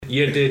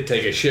You did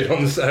take a shit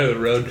on the side of the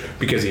road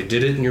because you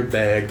did it in your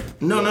bag.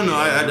 No.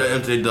 I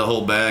emptied the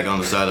whole bag on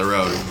the side of the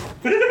road.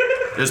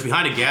 It was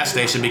behind a gas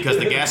station because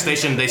the gas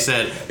station, they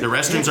said, the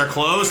restrooms are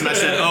closed. And I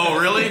said, oh,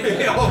 really?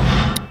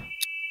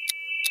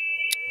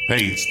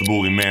 Hey, it's the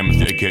Bully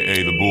Mammoth,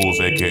 a.k.a. the Bulls,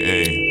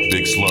 a.k.a.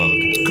 Big Slug.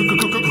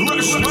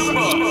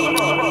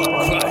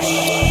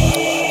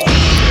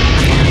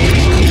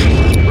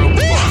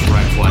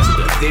 Right twice a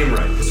day. Damn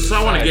right. So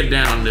I want to get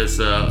down on this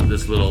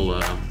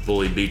little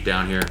bully beat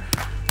down here.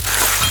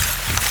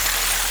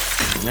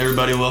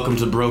 Everybody, welcome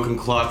to Broken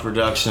Clock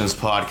Productions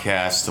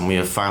podcast, and we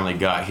have finally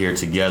got here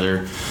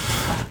together.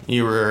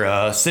 You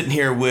were sitting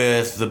here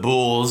with the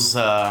Bulls.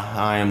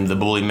 I am the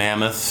Bully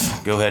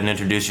Mammoth. Go ahead and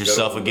introduce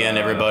yourself again,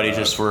 everybody,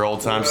 just for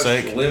old time's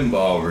sake. Limbaugh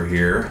over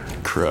here.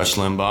 Crush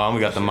Limbaugh.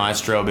 We got the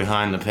maestro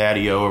behind the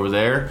patio over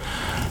there.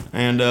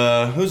 And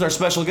who's our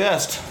special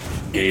guest?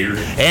 Gator.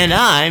 And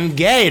I'm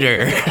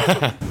Gator.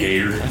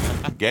 Gator.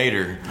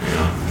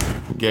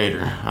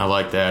 Gator. I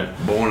like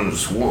that. Born in the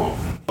swamp.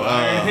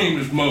 My name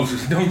is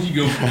Moses. Don't you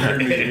go compare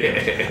me to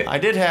him. I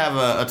did have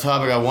a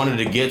topic I wanted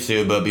to get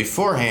to, but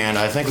beforehand,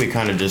 I think we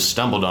kind of just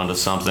stumbled onto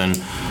something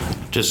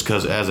just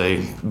because as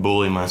a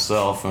bully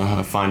myself,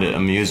 I find it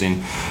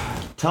amusing.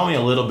 Tell me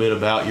a little bit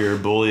about your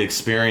bully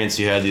experience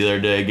you had the other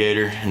day,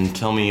 Gator, and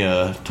tell me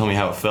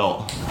how it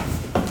felt.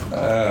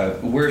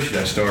 Where should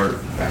I start?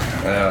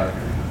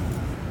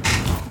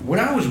 When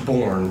I was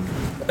born,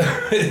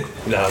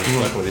 no, I'm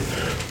fucking with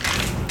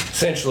you.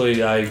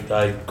 Essentially,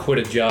 I quit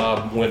a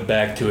job, went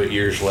back to it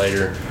years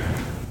later,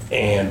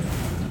 and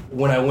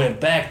when I went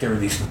back, there were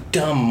these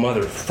dumb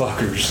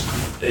motherfuckers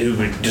who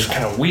would just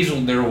kind of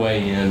weaseled their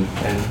way in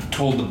and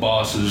told the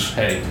bosses,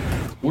 hey,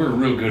 we're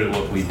real good at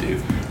what we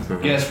do.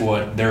 Guess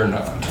what? They're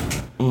not.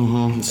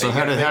 Mm-hmm. So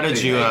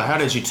how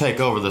did you take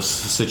over this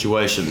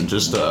situation?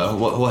 Just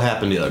what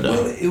happened the other day?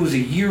 Well, it was a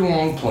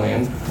year-long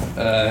plan.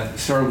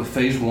 Started with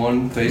phase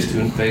 1, phase 2,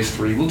 and phase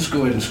 3. We'll just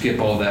go ahead and skip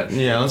all that.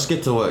 Yeah, let's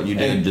get to what you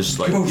did And just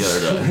like go the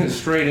other day.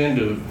 straight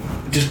into,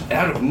 just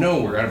out of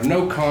nowhere, out of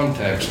no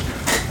context,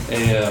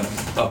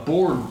 a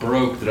board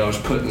broke that I was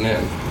putting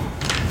in.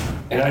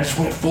 And I just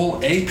went full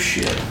ape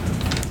shit.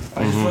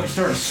 I just fucking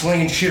started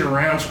slinging shit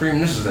around, screaming,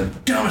 this is the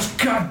dumbest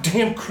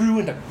goddamn crew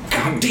in the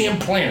goddamn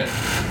planet.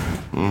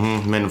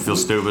 Mm-hmm. Made them feel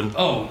stupid.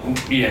 Oh,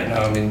 yeah, no,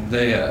 I mean,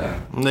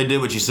 They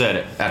did what you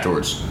said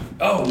afterwards.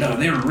 oh, no,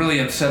 they were really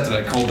upset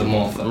that I called them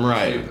off.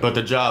 Right, but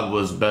the job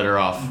was better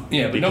off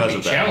Yeah, but because nobody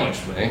of that.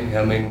 challenged me.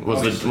 I mean,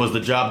 Was the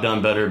job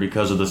done better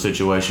because of the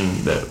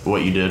situation that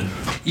what you did?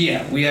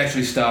 yeah, we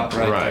actually stopped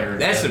right there.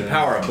 That's the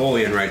power of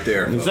bullying right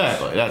there. folks.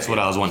 Exactly. That's what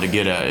I was wanting to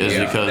get at. Is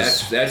Yeah,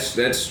 because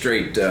that's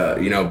straight.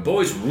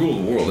 Bullies rule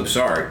the world. I'm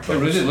sorry. But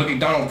really, look at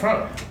Donald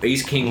Trump.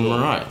 He's king bully.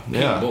 right, King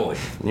yeah, bully.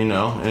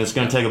 and it's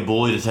gonna take a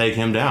bully to take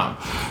him down,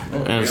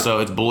 and so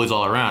it's bullies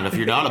all around. If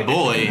you're not a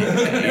bully,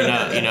 you're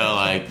not,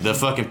 like the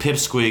fucking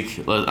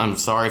pipsqueak. I'm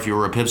sorry if you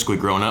were a pipsqueak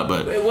growing up,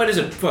 but What is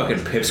a fucking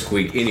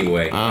pipsqueak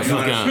anyway?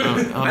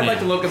 I'd like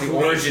to look at the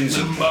origins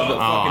of the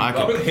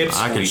fucking pipsqueak.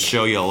 I could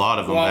show you a lot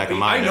of them Well, back in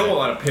my I know day. a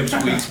lot of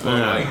pipsqueaks,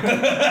 but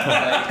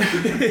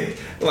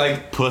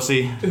like,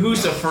 Pussy.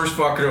 who's the first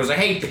fucker that was like,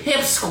 "Hey,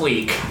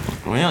 pipsqueak"?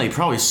 Well, he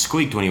probably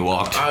squeaked when he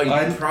walked.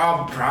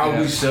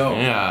 Probably so.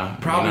 Yeah.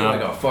 Probably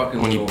like a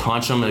fucking when you little-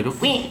 punch him, they go.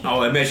 "Wheek."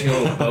 Oh, I imagine a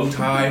little bow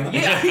tie.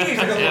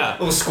 Yeah.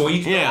 Little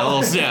squeak. Yeah, a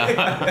little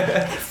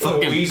yeah. Little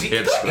wheezy.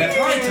 pipsqueak. That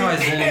probably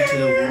ties into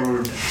the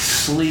word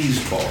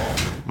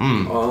sleazeball.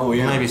 Oh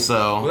yeah. Maybe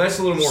so. Well, that's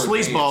a little more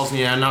Sleazeballs,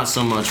 yeah, not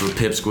so much with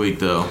pipsqueak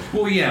though.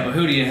 Well, yeah, but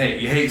who do you hate?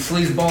 You hate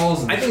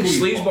sleazeballs? I think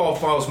sleazeball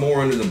falls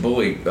more under the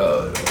bully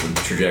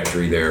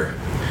trajectory there.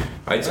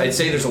 I'd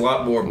say there's a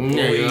lot more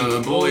bully.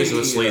 Yeah, bullies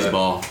with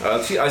sleazeball.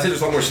 I'd say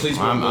there's a lot more sleazeball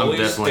I'm bullies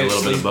definitely a than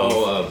little bit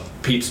of sleazeball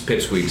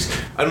pipsqueaks.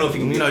 I don't know if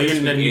you can. No,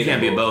 you can't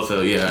be both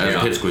though. Yeah, as a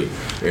Yeah. pipsqueak.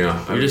 Yeah,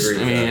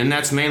 And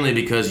that's mainly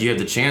because you have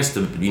the chance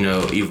to,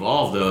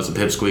 evolve though as a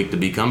pipsqueak to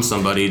become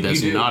somebody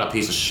that's You do. not a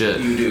piece of shit.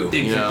 You do.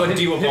 Yeah. But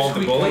do you evolve the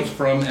Pipsqueak bully? comes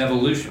from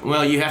evolution.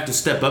 Well, you have to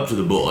step up to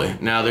the bully.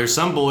 Now, there's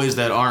some bullies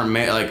that aren't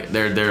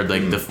they're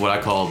like what I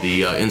call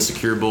the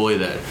insecure bully.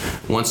 That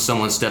once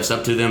someone steps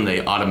up to them,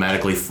 they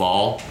automatically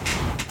fall.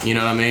 You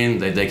know what I mean?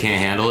 They can't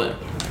handle it.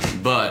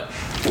 But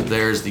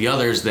there's the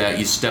others that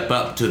you step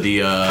up to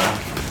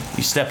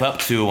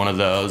one of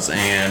those,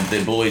 and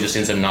the bully just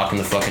ends up knocking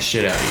the fucking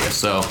shit out of you.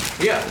 So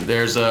Yeah.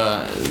 there's you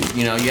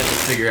have to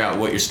figure out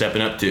what you're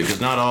stepping up to, because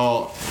not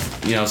all,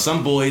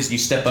 some bullies you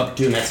step up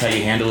to and that's how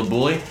you handle a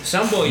bully.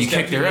 Some bullies You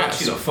kick their knock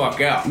ass. you the fuck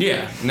out.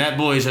 Yeah, and that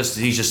bully's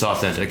he's just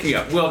authentic.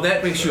 Yeah, well,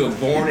 that makes you a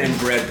born and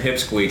bred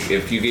pipsqueak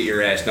if you get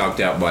your ass knocked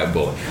out by a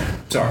bully.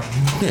 Sorry.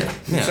 Yeah.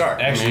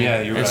 Sorry. Actually,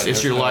 yeah, you're right.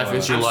 It's your life.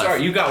 It's your I'm life.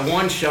 sorry, you got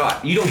one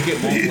shot. You don't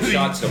get multiple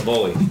shots at a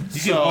bully.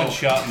 You get one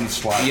shot in the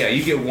slide. Yeah,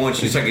 you get one.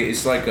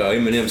 It's like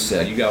Eminem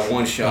said. You got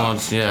one shot. One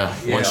You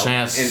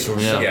chance.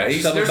 And, Yeah.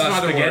 there's Something some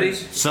about other spaghetti?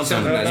 words.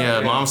 Something. like that, Yeah,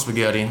 mom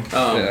spaghetti.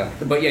 Yeah.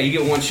 But yeah, you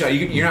get one shot.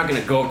 You're not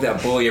gonna go up to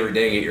that bully every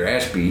day and get your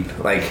ass beat.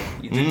 Like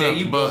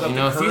But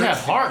if you have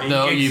heart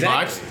though, you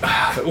might.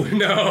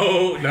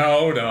 No.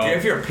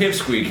 If you're a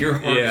pipsqueak, your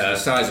heart is the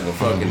size of a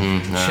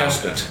fucking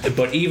chestnut.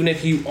 But even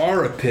if you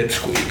are a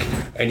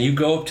pipsqueak and you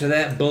go up to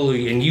that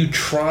bully and you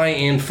try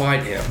and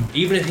fight him,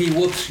 even if he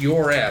whoops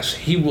your ass,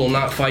 he will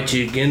not fight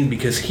you again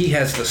because he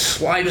has the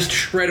slightest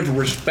shred of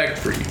respect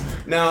for you.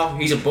 No,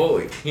 he's a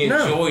bully. He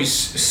enjoys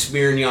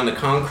smearing you on the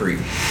concrete.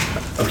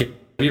 Okay.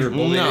 Have you ever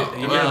bullied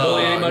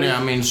anybody? Yeah,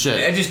 I mean, shit.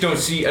 I don't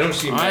see.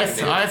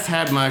 I've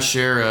had my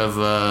share of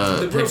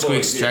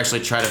pipsqueaks to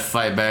actually try to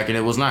fight back, and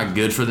it was not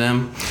good for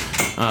them.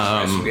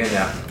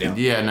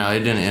 Yeah, no, it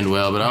didn't end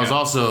well. But I was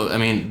also,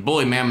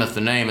 Bully Mammoth.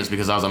 The name is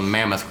because I was a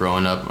mammoth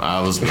growing up.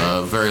 I was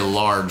very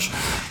large.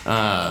 So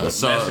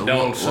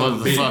what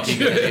the fuck?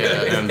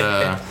 Yeah, and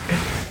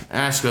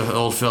ask an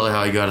old fella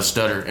how he got a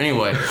stutter.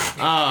 Anyway,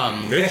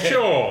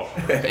 Sure.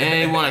 and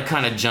I want to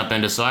kind of jump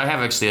into, so I have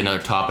actually another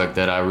topic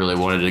that I really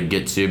wanted to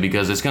get to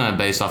because it's kind of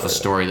based off a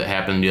story that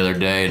happened the other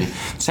day, and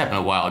it's happened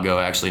a while ago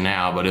actually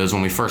now, but it was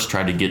when we first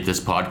tried to get this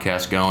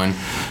podcast going.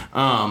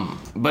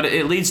 But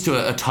it leads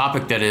to a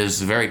topic that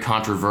is very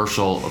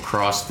controversial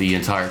across the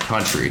entire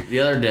country. The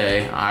other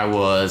day, I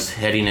was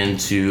heading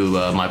into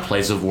my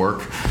place of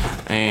work,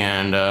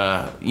 and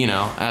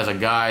as a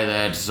guy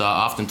that's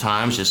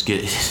oftentimes just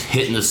get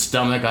hit in the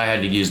stomach, I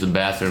had to use the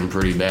bathroom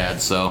pretty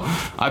bad. So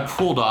I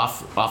pulled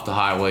off the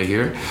highway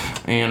here,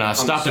 and I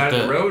stopped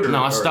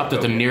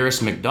at the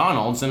nearest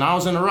McDonald's, and I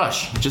was in a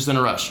rush.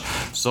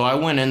 So I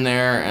went in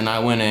there, and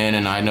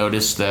I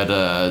noticed that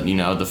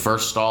the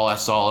first stall I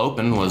saw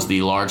open was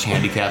the large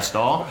handicap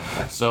stall.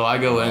 So I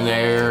go in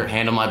there,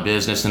 handle my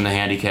business in the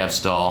handicap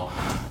stall,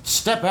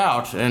 step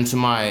out into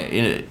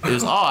it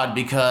was odd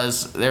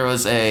because there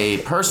was a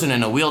person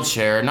in a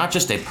wheelchair, not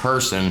just a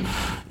person.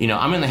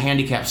 I'm in the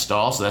handicap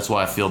stall, so that's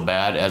why I feel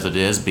bad as it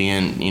is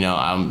being,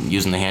 I'm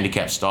using the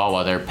handicap stall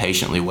while they're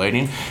patiently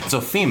waiting. It's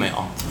a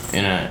female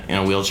in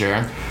a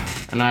wheelchair.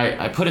 And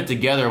I put it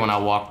together when I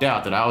walked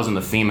out that I was in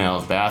the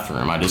female's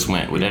bathroom. I just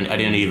went, I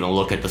didn't even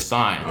look at the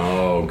sign.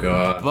 Oh,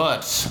 God.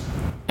 But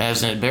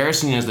as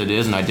embarrassing as it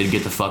is, and I did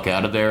get the fuck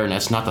out of there, and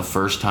that's not the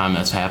first time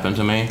that's happened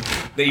to me.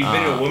 That you've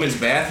been in a woman's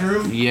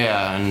bathroom?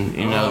 Yeah, and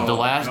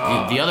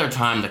the other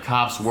time the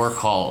cops were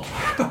called.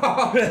 You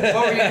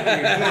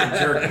weren't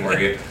jerking, were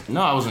you?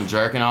 No, I wasn't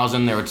jerking. I was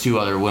in there with two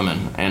other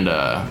women, and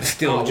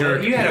Still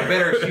jerking. You had a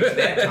better excuse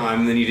that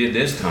time than you did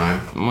this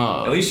time.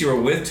 Well, at least you were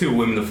with two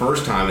women the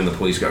first time, and the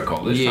police got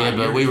called. This time,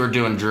 but we were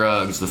doing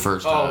drugs the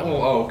first time.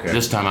 Oh, okay.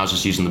 This time I was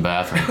just using the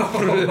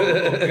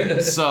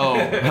bathroom. So,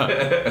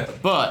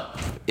 but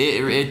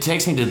it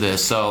takes me to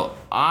this. So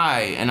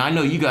I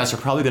know you guys are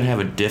probably going to have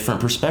a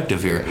different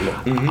perspective here.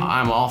 Mm-hmm.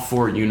 I'm all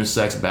for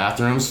unisex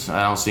bathrooms.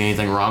 I don't see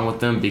anything wrong with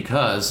them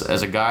because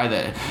as a guy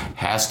that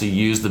has to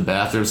use the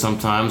bathroom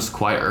sometimes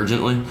quite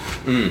urgently,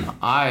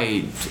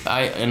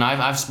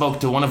 I've spoke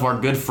to one of our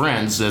good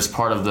friends as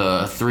part of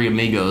the Three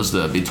Amigos,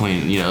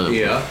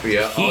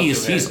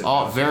 he's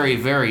all very,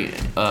 very,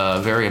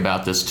 very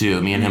about this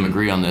too. Me and him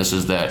agree on this,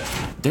 is that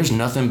there's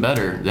nothing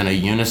better than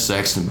a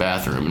unisex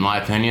bathroom, in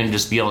my opinion.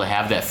 Just be able to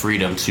have that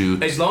freedom to,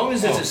 as long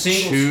as it's a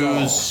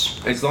single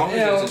stall. As long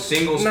as it's a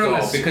single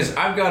stall, because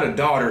I've got a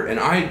daughter and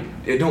I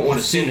don't want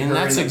to sit in her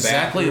that's in the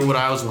exactly bathroom. what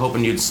I was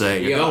hoping you'd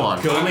say. Go on.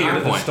 Tell me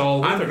your point.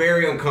 I'm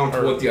very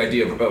uncomfortable with the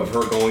idea of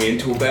her going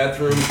into a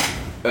bathroom.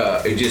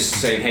 And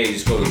just saying, hey,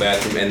 just go to the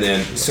bathroom, and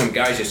then some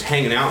guy's just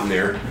hanging out in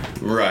there.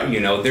 Right.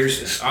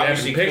 There's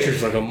obviously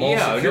pictures like a mall.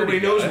 Yeah, nobody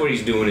knows what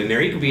he's doing in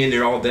there. He could be in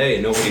there all day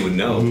and nobody would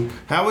know. Mm-hmm.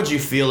 How would you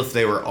feel if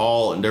there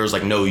was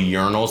like no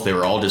urinals? They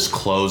were all just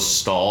closed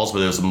stalls, but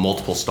there was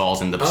multiple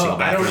stalls in the single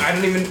bathroom. I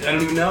don't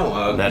even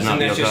know. That'd not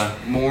be okay.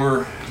 Just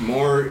more.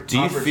 Do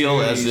you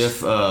feel as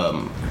if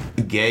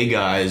gay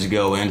guys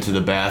go into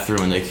the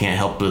bathroom and they can't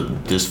help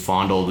but just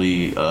fondle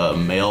the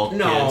male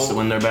kids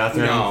in their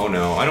bathroom?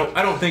 No. I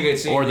don't think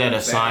it's. Or that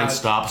a sign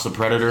stops a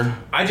predator.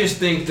 I just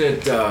think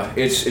that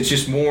it's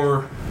just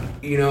more.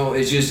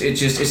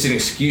 It's an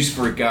excuse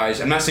for guys.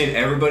 I'm not saying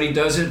everybody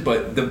does it,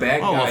 but the bad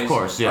guys of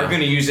course, yeah. are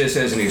going to use this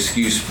as an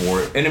excuse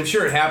for it. And I'm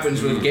sure it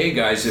happens with gay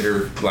guys that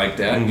are like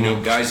that.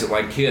 Mm-hmm. Guys that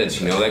like kids.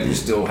 That can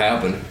still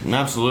happen.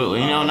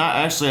 Absolutely.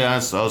 I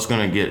was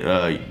going to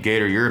get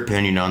Gator your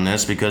opinion on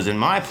this, because in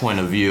my point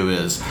of view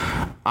is,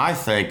 I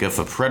think if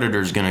a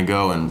predator's going to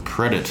go and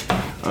hunt,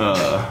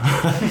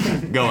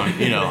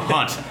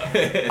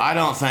 I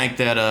don't think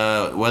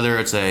that whether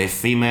it's a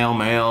female,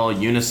 male,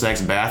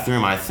 unisex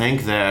bathroom, I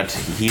think that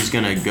he's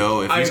going to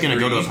go, if he's going to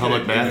go to a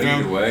public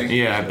bathroom. Either way.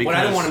 Yeah, because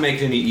I don't want to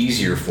make it any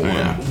easier for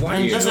him. Why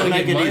do you doesn't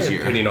make it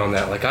easier? Opinion on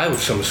that? Like I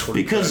was some sort of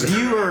because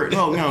predator. you are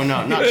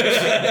not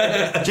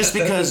just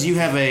because you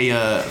have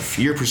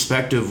your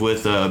perspective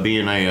with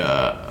being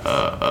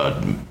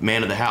a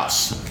man of the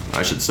house,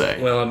 I should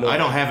say. Well, I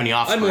don't have any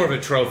offspring. I'm more of a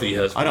trophy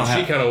husband.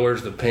 She kind of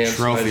wears the pants.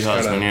 Trophy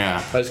husband,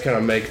 yeah. I just kind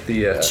of make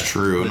the. It's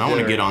true, and I want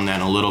to get on that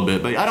in a little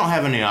bit, but I don't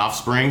have any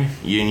offspring.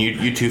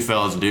 You two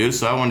fellas do,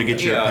 so I wanted to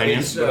get your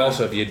opinions. But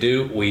also, if you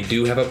do, we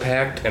do have a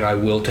pact, and I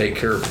will take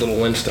care of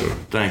little Winston.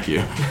 Thank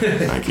you.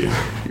 Thank you.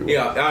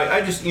 Yeah,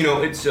 I just,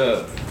 it's,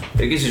 I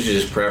guess it's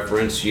just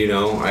preference,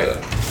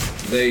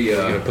 They You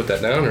gonna put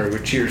that down or we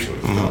cheers?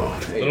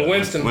 Little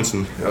Winston.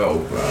 Winston.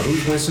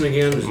 who's Winston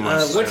again?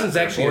 Winston's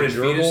actually a Aborted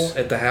gerbil fetus?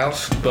 at the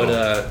house, but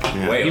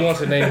Whale. he wants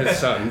to name his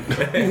son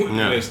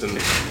Winston.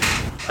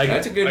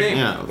 That's a good name.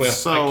 Yeah. Well,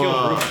 So,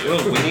 I killed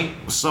Little Winnie.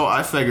 so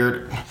I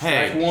figured, Strike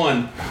hey,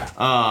 one.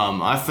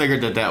 I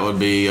figured that would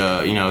be,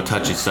 a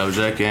touchy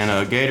subject.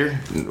 And Gator,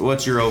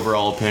 what's your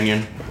overall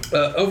opinion?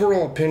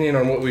 Overall opinion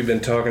on what we've been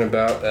talking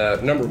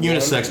about. Number one.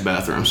 Unisex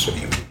bathrooms.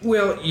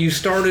 Well, you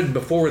started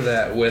before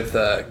that with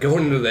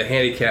going into the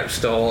handicap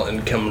stall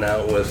and coming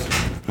out with.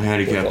 A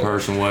handicapped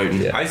person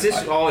waiting. Yeah. Is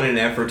this all in an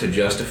effort to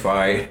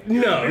justify?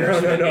 No.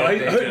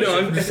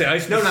 I'm just saying. I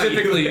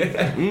specifically.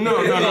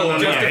 No.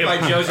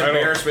 Justify Joe's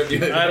embarrassment.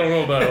 I don't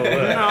know about all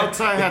that. No, I'll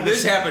tell you how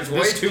This happens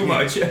way too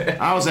much.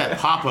 I was at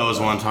Papo's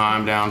one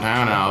time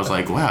downtown, and I was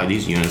like, wow,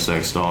 these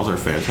unisex stalls are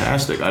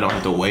fantastic. I don't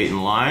have to wait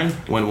in line.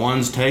 When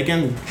one's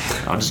taken,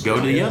 I'll just go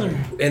to the other.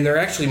 And they're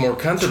actually more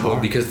comfortable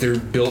because they're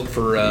built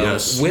for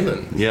Yes.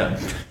 women. Yeah.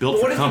 Built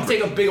What for if comfort. you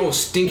take a big old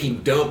stinky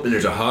dump and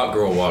there's a hot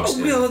girl walks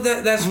in? Well,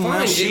 that's fine. Well,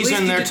 At she's least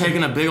in you there get-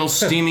 taking a big old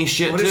steamy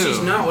shit, What too. if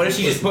she's not? What if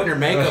she's just putting her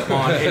makeup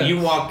on and you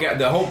walk out?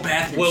 The whole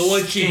bathroom. Well,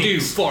 what'd you do?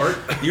 stinks. Fart?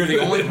 You're the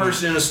only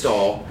person in a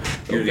stall.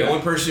 You're the Okay.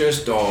 only person in a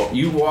stall.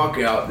 You walk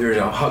out. There's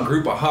a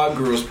group of hot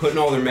girls putting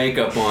all their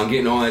makeup on,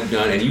 getting all that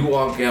done, and you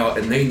walk out,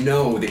 and they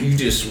know that you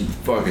just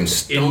fucking In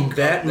stunk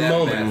that up that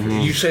moment,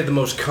 bathroom. you say the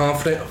most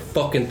confident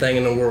fucking thing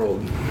in the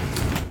world.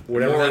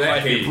 Whatever Where that that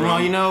might be. came from.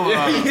 Well, you know,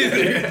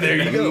 There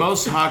you go.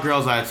 most hot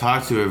girls I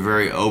talk to are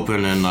very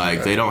open and,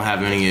 like, they don't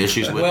have any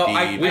issues with Well,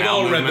 the We've bowel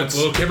all read the movements.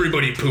 book.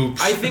 Everybody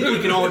poops. I think we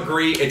can all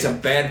agree it's a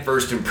bad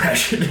first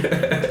impression.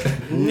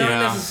 Not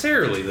Yeah.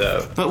 necessarily,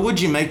 though. But would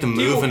you make the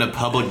move in a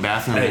public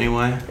bathroom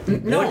anyway?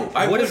 No,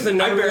 What is the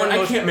number one I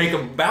most- can't make a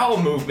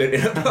bowel movement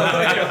in a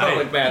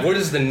public bathroom. What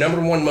is the number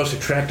one most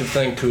attractive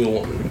thing to a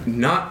woman?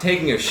 Not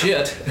taking a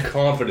shit.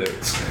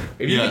 Confidence.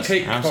 If you can Yes,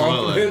 take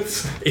absolutely.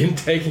 confidence in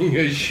taking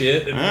a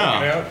shit and Yeah.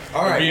 walking out,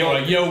 All right, being well-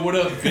 like, "Yo, what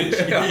up,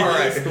 bitch?" All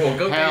right, well,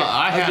 go Hell,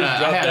 I had just a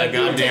dropped that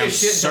dude. goddamn Take a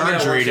shit, tell me how it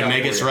surgery works to out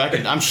make for it you.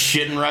 record. I'm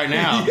shitting right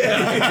now.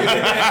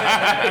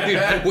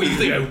 What do you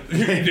think I'm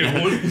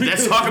doing?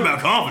 Let's talk about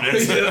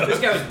confidence. This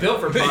guy was built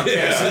for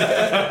podcasts.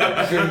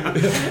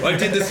 I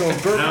did this on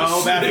purpose.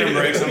 No bathroom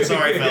breaks. I'm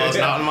sorry, fellas.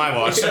 Not on my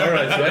watch. All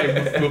right, so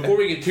hey, before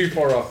we get too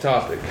far off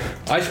topic,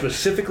 I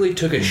specifically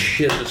took a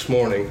shit this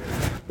morning,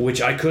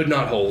 which I could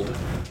not hold.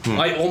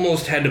 I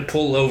almost had to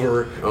pull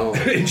over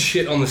and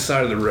shit on the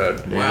side of the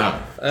road. Wow.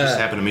 Just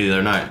happened to me the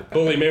other night.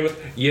 Holy mammoth,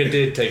 you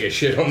did take a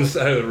shit on the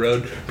side of the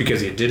road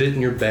because you did it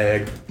in your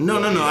bag. No.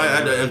 I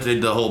had to empty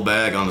the whole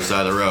bag on the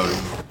side of the road.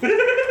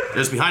 It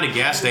was behind a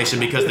gas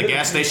station because the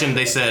gas station,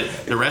 they said,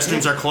 the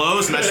restrooms are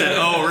closed. And I said,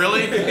 oh,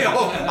 really?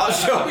 I'll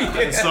show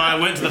you. So I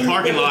went to the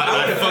parking lot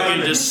and I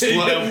fucking just put it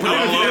all Put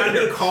it in over.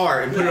 their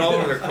car and put it all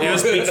over their car. It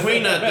was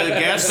between the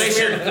gas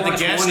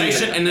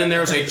station, and then there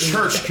was a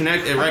church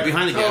connected right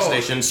behind the gas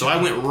station. So I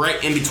went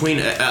right in between,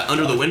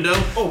 under the window.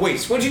 Oh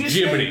wait, what did you just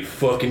Jiminy say?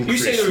 fucking You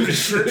say there was a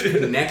Christmas. church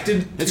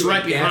connected? It's to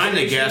right a behind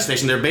the gas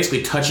station. They're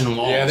basically touching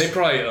walls. Yeah, they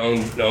probably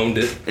owned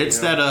it. It's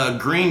that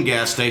green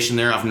gas station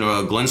there off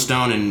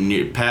Glenstone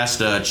and past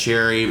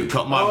Cherry,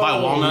 by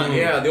Walnut.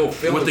 Yeah, the old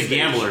filling with the station.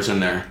 gamblers in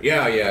there.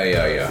 Yeah.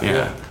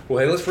 Yeah. Well,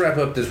 hey, let's wrap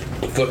up this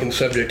fucking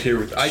subject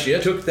here. I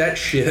Shit? took that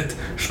shit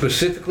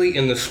specifically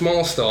in the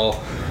small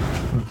stall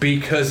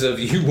because of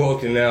you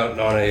walking out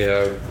on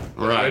a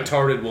Right.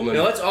 retarded woman.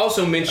 Now let's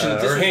also mention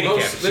that or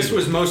handicap, this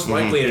was most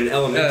likely in an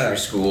elementary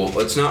school.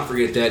 Let's not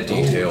forget that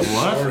detail.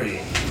 What? Sorry.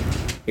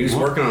 He was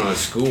working on a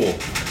school,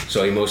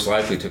 so he most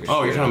likely took a Oh,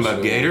 shit you're talking in a about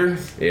school. Gator?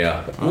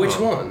 Yeah. Which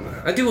one?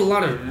 I do a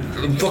lot of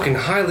fucking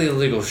highly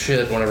illegal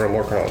shit whenever I'm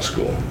working on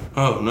school.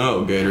 Oh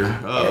no, Gator.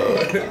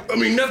 Oh. I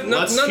mean, nothing.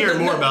 Let's hear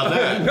more about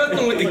that.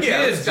 Nothing with the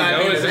Yeah, kids, let's you dive know.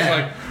 into It's just that.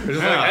 like, it's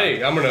just Yeah. like,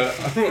 hey, I'm gonna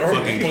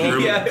Fucking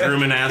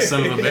grooming ass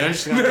son of a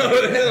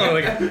bitch.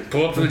 like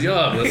pull up for the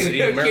job. Let's eat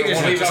You can't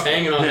just marijuana. leave us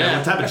hanging on Yeah, that.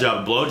 what type of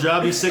job? Blow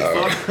job, you sick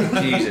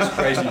fuck? Jesus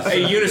Christ.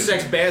 Hey,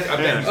 unisex bath. I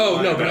bet.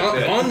 Oh no, but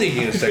on the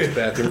unisex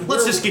bathroom.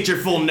 Let's just get your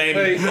full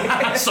name,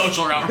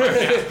 social route.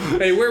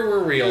 Hey, where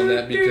were we on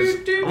that? Because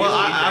Well,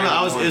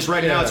 I was. It's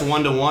right now. It's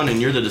 1-1,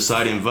 and you're the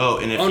deciding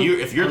vote. And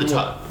if you're the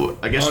top,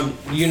 I guess. on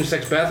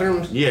unisex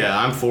bathrooms. Yeah,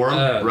 I'm for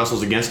him.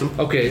 Russell's against him.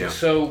 Okay,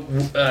 so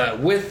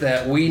with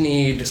that, we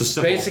need a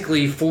simple-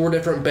 basically 4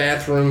 different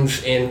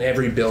bathrooms in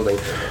every building.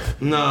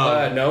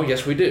 No. No,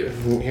 yes, we do.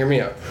 Hear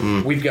me out.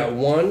 We've got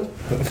one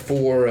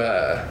for.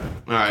 All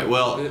right.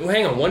 Well,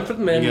 Hang on, one for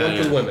the men, yeah, one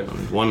for the women,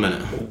 1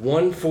 minute.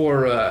 one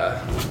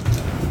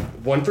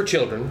for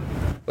children,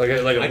 like a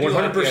do like the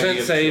 100%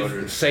 idea of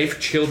children. safe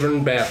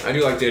children bathroom. I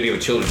do like the idea of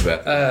a children's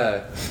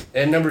bath.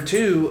 And number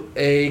 2,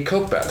 a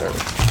coke bathroom.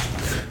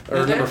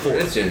 or number 4.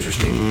 That's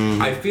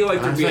interesting. I feel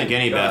like I think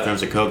any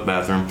bathroom's a Coke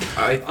bathroom.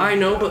 I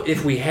know, but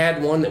if we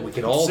had one that we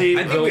could all See,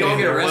 I think we all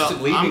get arrested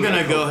Well, leaving. I'm gonna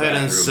that go Coke ahead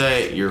and bathroom.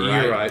 say you're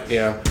right. You're right.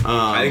 Yeah.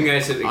 I think I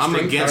said I'm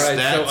extreme. against Alright,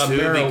 that so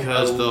too a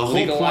because the whole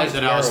point legalized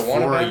that I was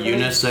marijuana for a bathroom?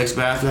 unisex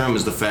bathroom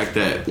is the fact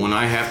that when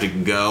I have to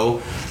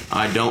go,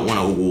 I don't want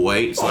to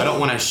wait. So I don't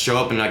want to show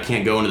up and I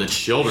can't go into the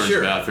children's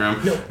Sure.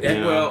 bathroom.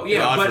 Well, yeah,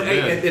 God but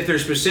forbid. if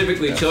there's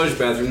specifically children's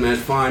bathroom,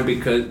 that's fine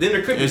because then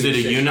there could be. Is it a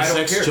I don't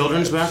unisex care.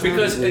 children's bathroom?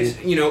 Because it's,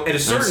 at a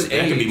certain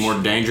that age, could be more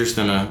dangerous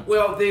than a.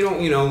 Well, they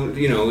don't.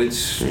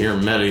 It's. You're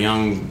met a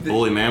young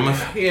bully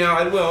mammoth.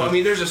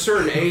 There's a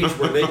certain age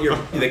where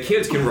the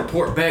kids can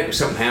report back if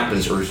something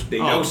happens or they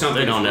know something.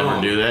 They don't ever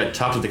wrong. do that.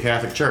 Talk to the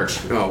Catholic Church.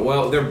 Oh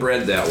well, they're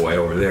bred that way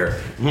over there.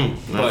 I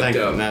But think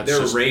that's they're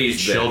just raised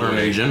children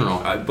that way. in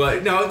general.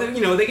 But no,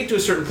 they get to a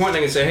certain point. They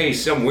can say, "Hey,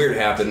 something weird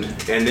happened,"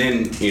 and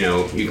then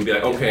you can be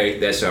like, "Okay,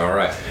 that's all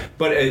right."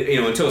 But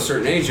until a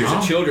certain age, there's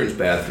a children's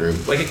bathroom.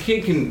 Like a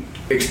kid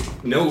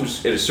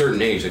knows at a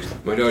certain age.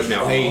 Like my daughter's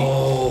now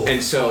 8,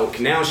 and so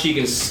now she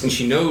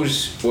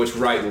knows what's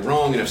right and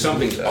wrong, and if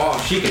something's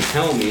off, she can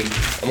tell me.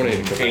 I'm gonna need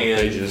a couple more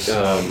pages.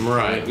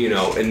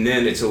 Right. And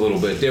then it's a little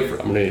bit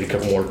different. I'm gonna need a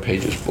couple more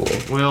pages full.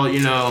 Well,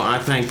 I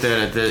think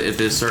that at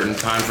this certain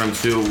time frame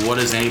too, what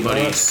is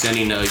anybody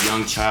sending a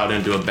young child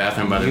into a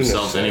bathroom by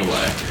themselves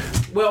anyway?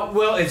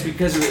 Well, it's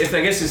because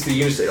I guess it's the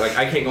unisex. Like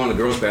I can't go in the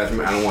girls'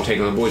 bathroom. I don't want to take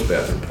them in the boys'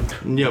 bathroom.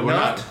 Yeah, we're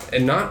Not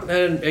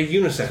a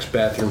unisex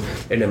bathroom.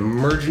 An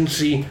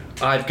emergency.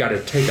 I've got to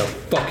take a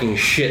fucking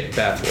shit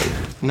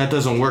bathroom. And that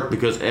doesn't work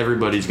because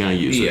everybody's going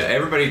to use it. Yeah,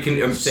 everybody can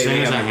say Same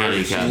they as have a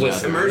emergency. handicap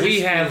Listen, bathroom. we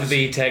have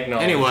the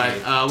technology. Anyway,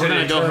 we're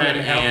going to go ahead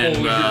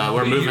and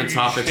we're moving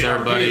topics,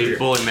 everybody.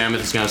 Bully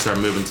Mammoth is going to start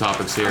moving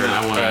topics here, and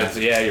I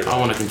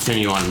want to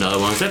continue on another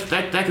one.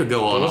 That could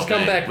go on all Let's come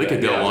day. back We to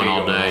could that. go Yeah, on we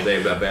all go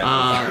day. About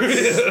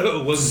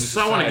bathroom.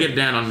 So I want to get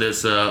down on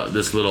this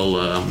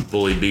little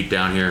bully beat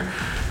down here.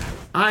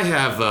 I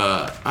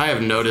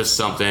have noticed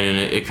something, and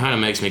it kind of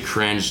makes me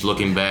cringe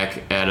looking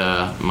back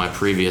at my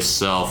previous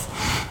self.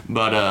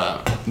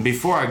 But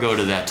before I go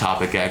to that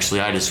topic,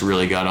 actually, I just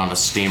really got on a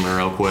steamer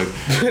real quick.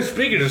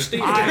 Speaking of Steve,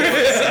 how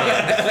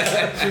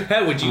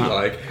would you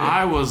like?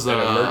 I was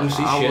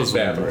emergency shit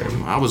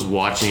bathroom. I was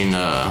watching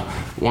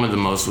one of the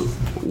most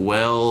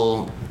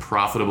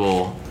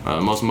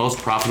most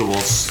profitable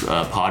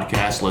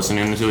podcasts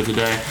listening to it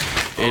today.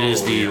 It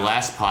is the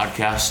last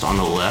podcast on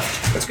the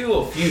left. Let's get a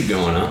little feud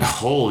going on.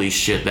 Holy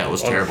shit, that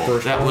was terrible.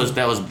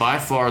 That was by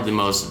far the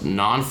most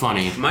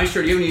non-funny.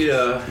 Maestro, do you need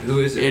who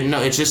is it?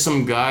 It's just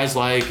some guys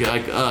like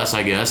us,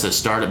 I guess, that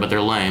started, but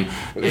they're lame.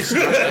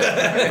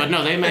 But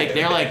no, they make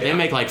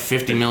like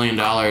 $50 million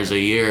a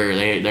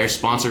year. They're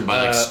sponsored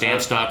by like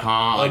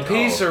Stamps.com. Like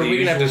peace, or are we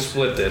gonna have to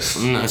split this?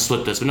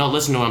 Split this, but no.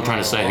 Listen to what I'm trying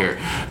to say here.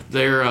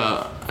 They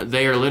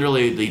are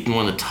literally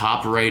one of the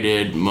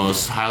top-rated,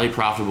 most highly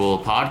profitable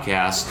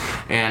podcasts.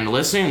 And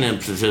listening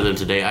to them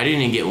today, I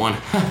didn't even get one.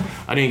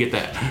 I didn't get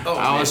that.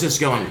 I was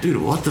just going,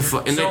 dude, what the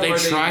fuck? And So they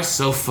try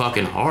so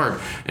fucking hard.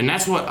 And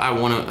that's what I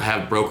want to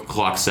have Broken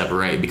Clock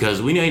separate,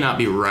 because we may not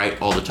be right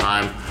all the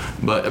time,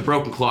 but a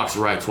broken clock's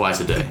right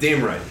twice a day.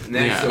 Damn right. And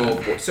that's Yeah. the whole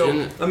point. So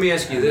let me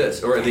ask you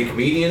this: are they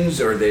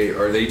comedians? Or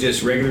are they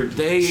just regular?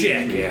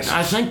 Jackass.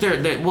 I think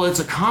well, it's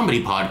a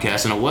comedy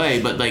podcast in a way,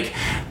 but like,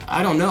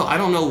 I don't know.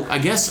 I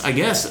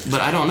guess,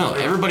 but I don't know.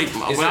 Everybody,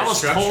 what there I was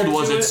structure told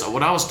was to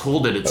what I was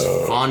told that it's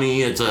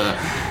funny. It's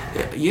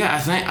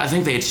I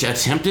think they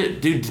attempt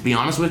it, dude. To be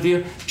honest with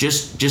you,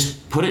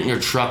 just put it in your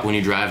truck when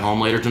you drive home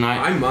later tonight.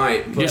 I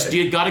might. But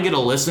You got to get a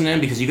listen in,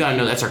 because you got to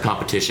know that's our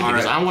competition. All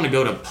Because right. I want to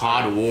go to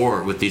Pod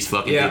War with these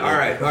fucking yeah. people. All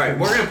right.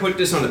 We're gonna put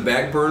this on the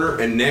back burner,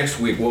 and next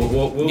week we'll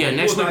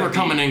Next week dive we're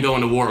coming deep. in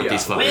going to war with Yeah.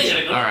 these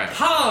fuckers. All right.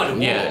 Pod war.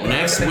 Yeah,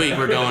 next week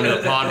we're going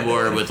to a Pod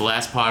War with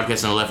Last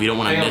Podcast on the Left. You don't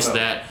want to Hang on, miss though.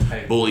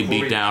 that bully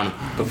beatdown.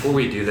 Before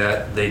we do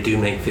that, they do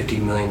make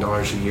 $50 million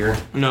a year.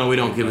 No, we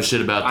don't give a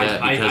shit about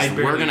that, because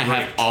we're gonna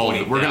have all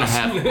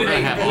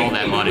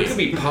that money. We could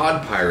be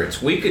pod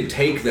pirates. We could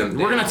take them.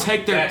 We're gonna down.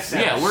 take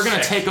we're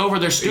gonna take over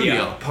their studio.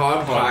 Yeah,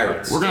 pod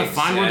pirates. We're gonna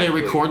find where they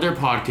record their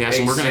podcast,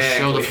 and we're gonna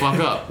show the fuck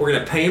up. We're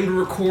gonna pay them to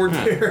record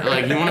there.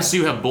 Like, you want to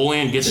see how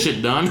bullying gets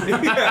shit done?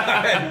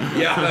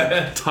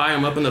 Yeah. Tie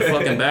them up in the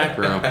fucking back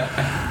room.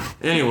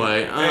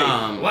 Anyway,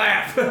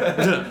 Laugh.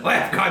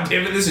 Laugh. God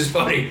damn it, this is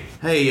funny.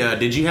 hey,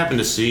 did you happen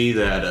to see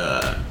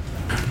that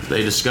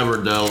they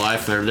discovered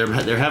life?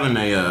 They're having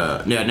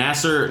a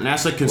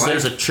NASA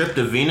considers Life? a trip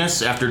to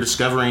Venus after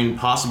discovering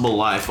possible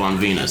life on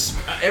Venus.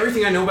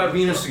 Everything I know about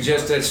Venus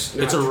suggests that's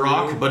not It's a true.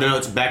 rock, but no,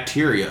 it's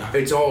bacteria.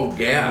 It's all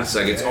gas.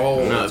 Like it's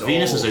all. No, it's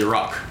Venus all, is a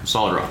rock,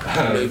 solid rock.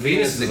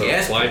 Venus is a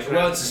gas. life.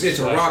 Well, it's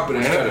a rock, but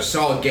it's got a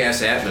solid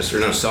gas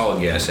atmosphere. No,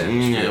 solid gas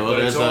atmosphere. Yeah, well,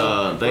 But it's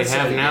all- they what's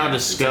have that now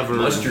gas? discovered.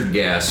 Mustard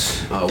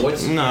gas.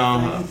 What's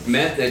No.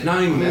 meth? It's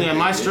not even meth. Yeah,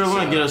 Maestro,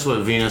 want to get us what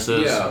Venus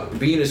is? Yeah,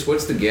 Venus.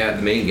 What's the gas?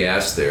 The main gas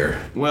gas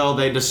there. Well,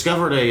 they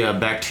discovered a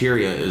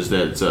bacteria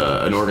that's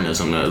an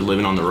organism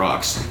living on the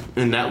rocks,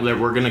 and that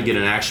we're going to get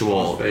an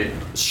actual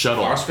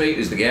shuttle. Phosphate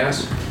is the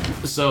gas?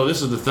 So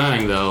this is the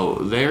thing, though.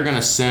 They're going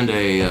to send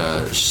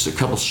a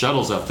couple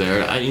shuttles up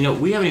there.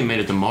 We haven't even made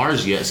it to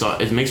Mars yet, so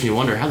it makes me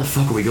wonder, how the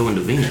fuck are we going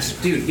to Venus?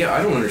 Dude, yeah,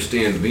 I don't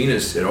understand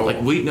Venus at all.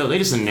 They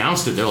just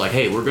announced it. They're like,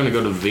 hey, we're going to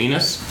go to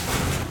Venus,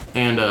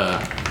 and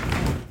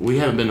we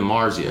haven't been to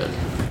Mars yet.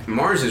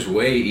 Mars is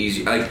way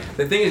easy. Like,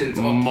 the thing is, it's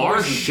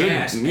Mars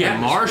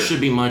should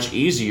be much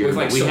easier, with,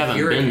 like, but we haven't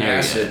been there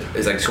acid, yet.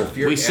 It's like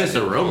sulfuric We sent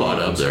the robot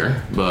up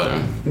there,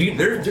 but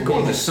they're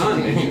going to the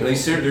sun.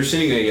 They're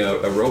sending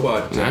a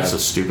robot. That's a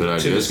stupid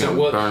idea. It's sun.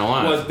 gonna burn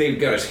alive. Well, they've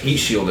got a heat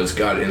shield that's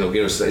got it, and they'll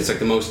get us. It's like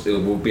the most.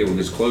 We'll be able to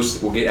get as close.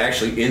 We'll get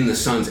actually in the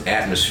sun's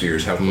atmosphere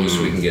is how close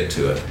we can get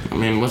to it. I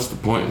mean, what's the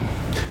point?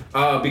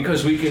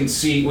 Because we can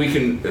see,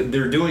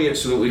 they're doing it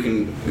so that we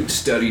can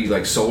study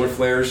like solar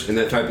flares and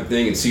that type of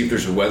thing, and see if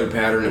there's a weather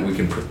pattern that we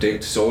can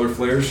predict solar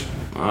flares.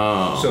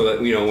 Oh. So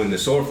that when the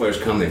solar flares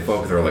come, they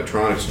fuck with our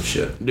electronics and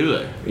shit. Do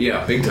they?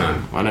 Yeah, big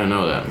time. I didn't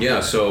know that. Yeah,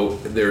 so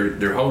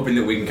they're hoping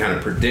that we can kind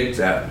of predict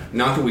that.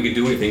 Not that we could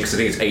do anything, because I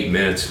think it's 8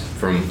 minutes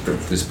from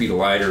the speed of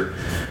light, or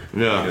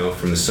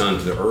from the sun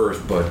to the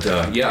Earth. But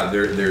yeah,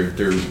 they're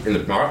in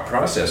the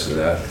process of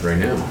that right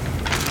now.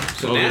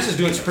 So NASA's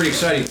doing some pretty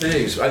exciting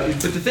things.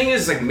 But the thing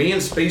is, like,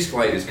 manned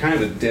spaceflight is kind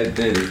of a dead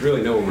thing. There's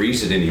really no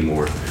reason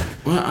anymore.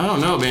 Well, I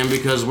don't know, man,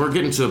 because we're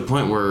getting to a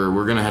point where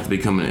we're going to have to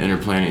become an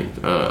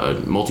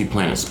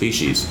multi-planet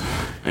species,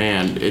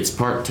 and it's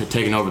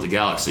taking over the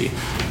galaxy.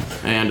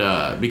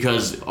 And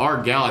because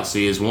our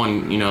galaxy is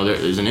one, there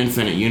is an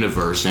infinite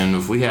universe, and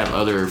if we have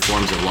other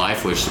forms of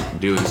life which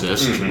do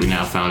exist, we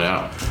now found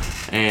out.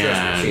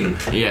 And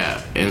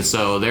and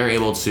so they're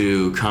able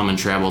to come and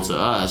travel to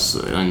us,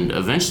 and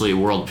eventually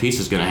world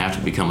peace is going to have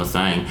to become a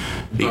thing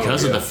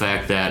because of the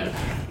fact that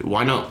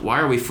why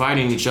are we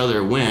fighting each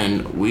other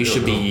when we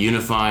should be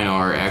unifying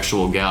our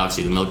actual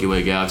galaxy, the Milky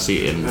Way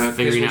galaxy, and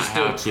figuring out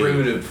how to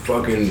primitive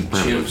fucking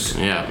chimps.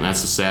 Yeah, and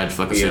that's a sad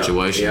fucking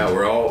situation. Yeah,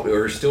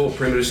 we're still a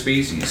primitive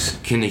species.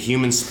 Can the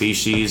human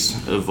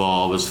species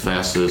evolve as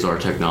fast as our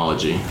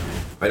technology?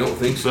 I don't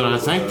think so. But I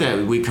think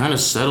that we kind of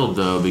settled,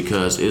 though,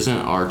 because isn't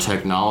our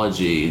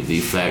technology the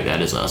fact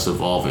that is us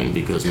evolving?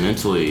 Because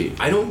mentally,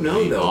 I don't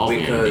know, though,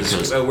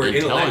 because we're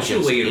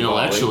intellectually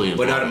evolving,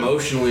 but not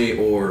emotionally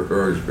or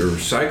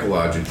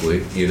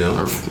psychologically,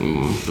 Or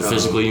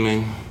physically, you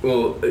mean?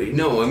 Well,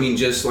 no, I mean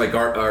just like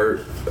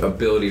our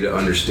ability to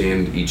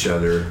understand each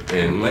other,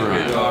 and like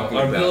we're talking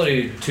our about.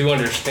 ability to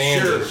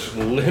understand is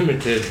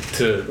limited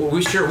to. Well,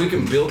 we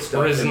can build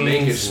stuff and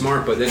make us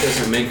smart, but that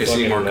doesn't make us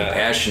any more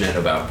compassionate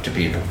to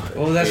people.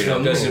 Well, that's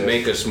it doesn't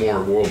make us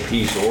more world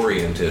peace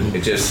oriented.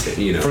 It just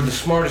For the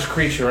smartest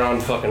creature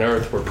on fucking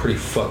Earth, we're pretty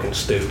fucking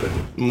stupid.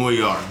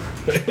 We are.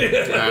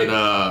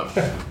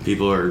 And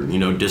people are,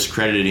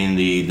 discrediting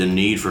the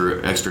need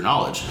for extra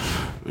knowledge.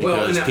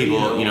 Because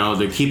people,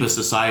 to keep a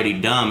society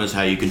dumb is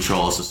how you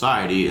control a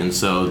society, and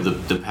so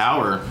the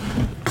power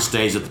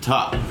stays at the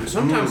top.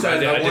 Sometimes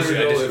I wonder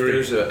if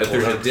there's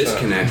a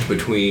disconnect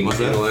between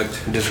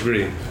intellect. I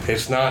disagree.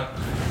 It's not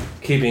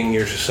keeping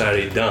your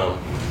society dumb.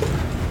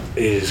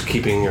 It is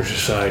keeping your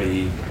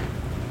society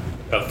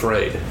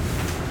afraid.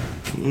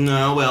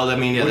 No, well, I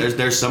mean,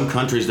 there's some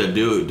countries that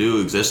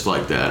do exist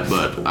like that,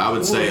 but I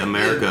would say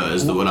America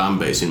is what I'm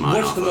basing mine off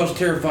of. What's the most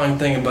terrifying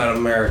thing about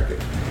America?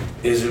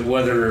 Is it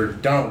whether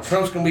Donald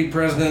Trump's going to be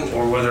president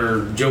or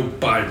whether Joe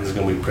Biden's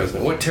going to be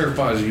president? What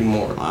terrifies you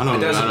more? I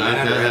don't know.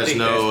 That has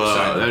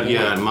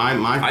no.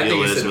 My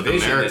feel is with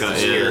America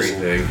is.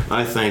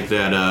 I think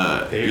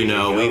that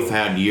we've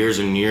had years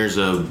and years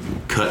of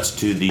cuts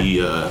to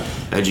the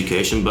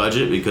education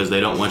budget because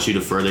they don't want you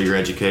to further your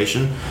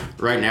education.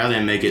 Right now,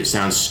 they make it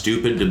sound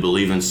stupid to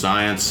believe in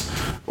science,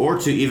 or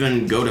to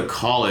even go to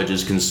college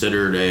is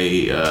considered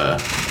a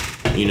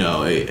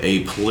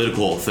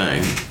political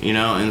thing,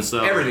 and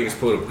so everything's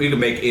political. You can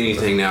make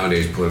anything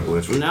nowadays political.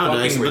 It's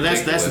nowadays, but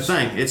that's the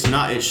thing. It's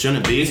not. It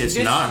shouldn't be. It's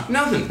not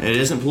nothing. It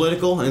isn't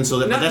political, and so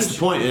but that's the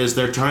point. Is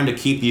they're trying to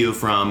keep you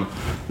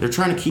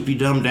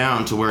dumbed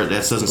down to where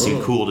that doesn't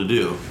seem cool to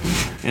do,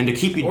 and to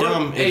keep you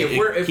dumb,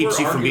 it keeps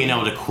you from being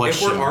able to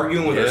question. If we're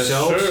arguing with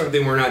ourselves,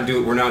 then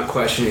we're not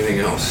questioning anything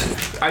else.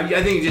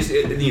 I think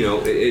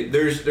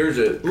there's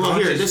a. Well,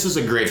 here, this is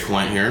a great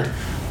point here.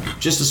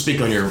 Just to speak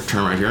on your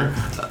term right here,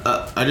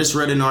 I just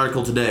read an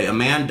article today. A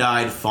man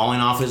died falling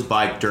off his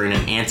bike during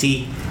an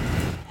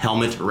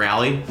anti-helmet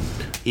rally.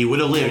 He would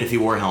have lived if he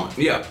wore a helmet.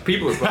 Yeah,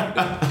 people are probably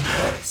dumb.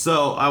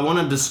 So I want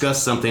to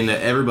discuss something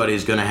that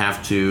everybody's going to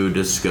have to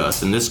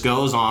discuss, and this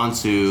goes on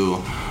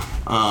to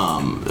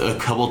a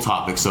couple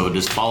topics. So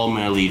just follow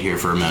my lead here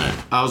for a minute.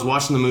 I was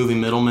watching the movie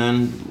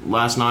Middlemen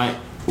last night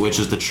which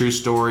is the true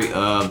story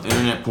of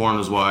internet porn,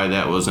 is why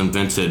that was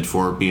invented,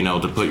 for being able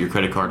to put your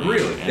credit card in.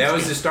 Really? That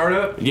was the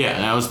startup? Yeah,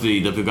 that was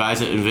the guys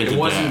that invented It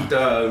wasn't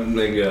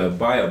that.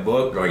 buy a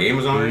book like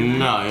Amazon? Or anything?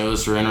 No, it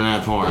was for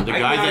internet porn. The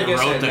guy that guess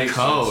wrote that the makes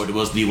code sense.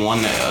 was the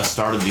one that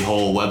started the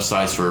whole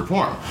websites for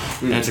porn.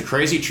 And it's a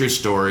crazy true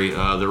story.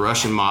 The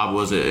Russian mob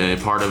was a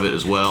part of it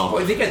as well.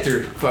 Boy, they got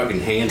their fucking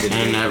hand in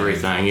And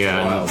everything,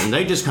 yeah. Wow. And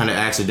they just kind of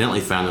accidentally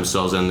found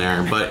themselves in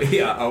there. But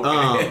Yeah,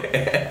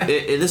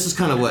 okay. this is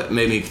kind of what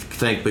made me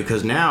think,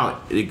 because now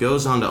it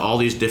goes on to all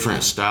these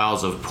different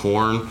styles of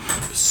porn.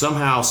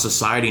 Somehow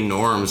society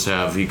norms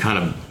have you kind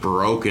of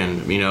broken,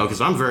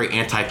 because I'm very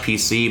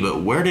anti-PC,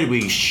 but where did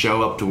we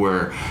show up to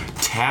where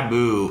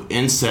taboo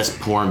incest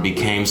porn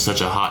became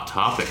such a hot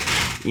topic?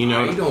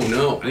 I don't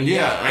know.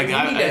 Yeah,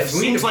 it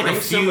seems like a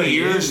few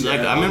years.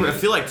 I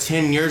feel like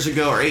 10 years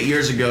ago or 8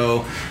 years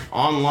ago,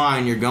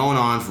 online, you're going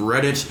on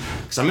Reddit.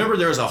 Because I remember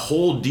there was a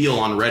whole deal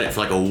on Reddit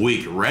for like a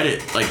week.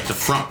 Reddit, like the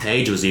front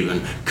page was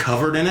even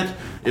covered in it.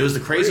 It was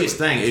the craziest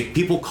thing.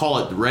 People call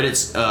it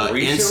Reddit's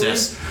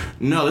incest.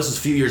 No, this is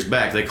a few years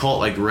back. They call it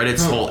like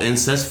Reddit's whole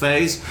incest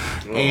phase.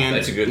 And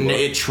that's a good one.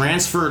 It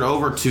transferred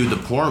over to the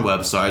porn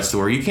websites to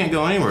where you can't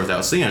go anywhere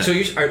without seeing it. So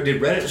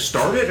did Reddit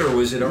start it, or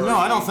was it already? No,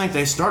 I don't think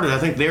they started. I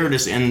think they were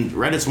just in.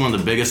 Reddit's one of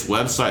the biggest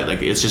websites.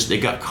 Like, it's just, it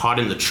got caught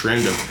in the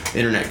trend of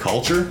internet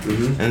culture,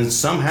 and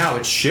somehow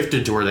it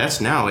shifted to where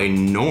that's now a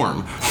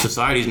norm.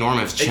 Society's norm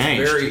has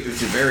changed.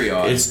 It's very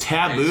odd. It's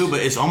taboo, but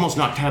it's almost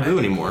not taboo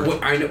anymore. Well,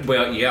 I know.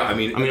 Well, yeah. I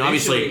mean,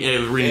 Obviously,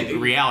 in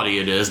reality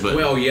it is, but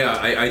well, yeah.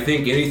 I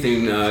think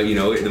anything,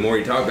 the more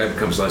you talk about it,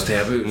 becomes less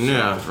taboo. So,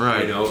 yeah,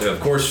 right. Of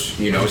course,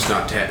 it's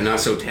not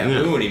so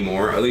taboo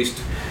anymore. At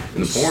least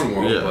in the porn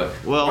world. Yeah.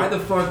 But Well, why the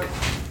fuck?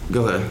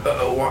 Go ahead.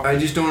 I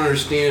just don't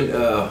understand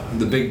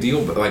the big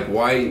deal. But like,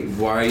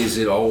 why is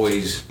it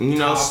always?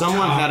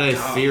 Someone had a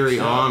theory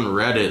on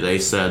Reddit. They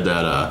said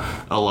that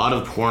a lot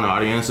of porn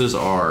audiences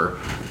are,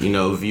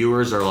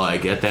 viewers are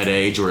like at that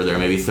age where they're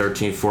maybe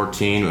 13,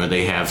 14, where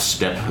they have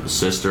step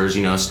sisters,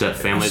 step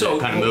families that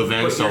kind of move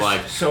in. So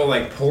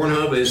like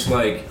Pornhub is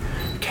like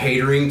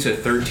catering to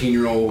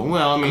 13-year-old.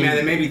 Well, I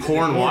mean maybe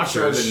porn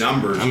watchers. The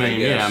numbers.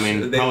 They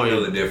probably probably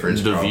know the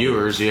difference. The probably.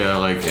 viewers, yeah.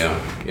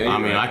 You're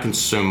right. I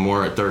consume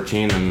more at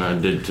 13 than I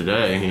did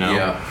today.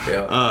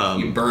 Yeah.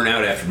 You burn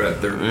out after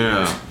about 30 Yeah.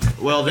 years.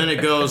 Well, then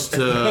it goes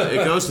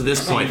to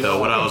this point though.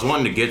 What I was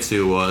wanting to get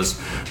to was,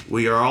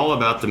 we are all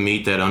about to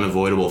meet that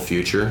unavoidable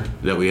future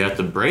that we have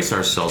to brace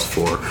ourselves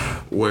for,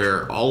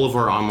 where all of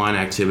our online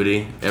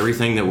activity,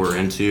 everything that we're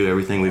into,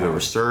 everything we've ever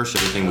searched,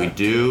 everything we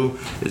do,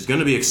 is going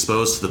to be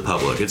exposed to the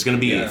public. It's going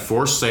to be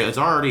for sale. It's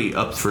already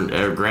up for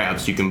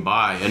grabs. You can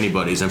buy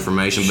anybody's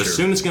information, but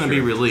soon it's going to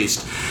be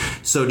released.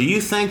 So do you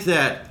think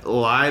that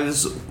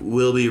lives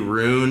will be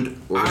ruined,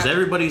 or is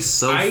everybody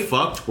so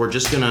fucked we're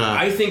just going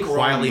to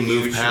quietly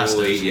move past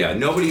it? Yeah,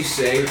 nobody's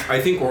safe.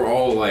 I think we're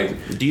all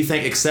like... Do you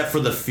think, except for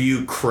the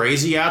few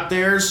crazy out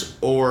there's,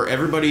 or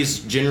everybody's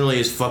generally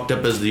as fucked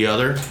up as the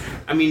other?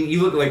 I mean,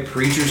 you look like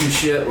preachers and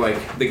shit,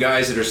 like the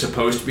guys that are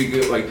supposed to be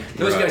good, like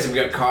those guys have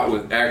got caught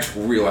with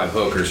actual real life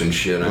hookers and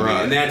shit. I mean,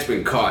 and that's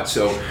been caught.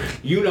 So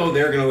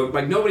they're gonna look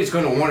like nobody's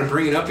gonna want to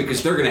bring it up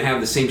because they're gonna have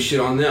the same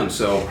shit on them.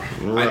 So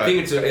I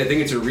think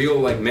it's a real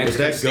like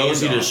Mexican. That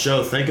goes you to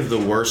show. Think of the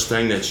worst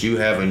thing that you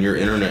have in your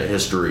internet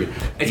history.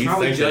 It's Do you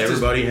think that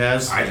everybody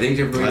has? I think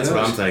everybody does. That's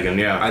what I'm thinking.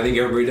 Yeah. I think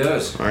everybody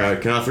does. All right,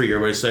 count three.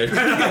 Everybody say it.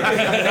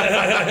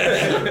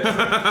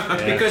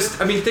 Because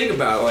I mean, think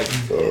about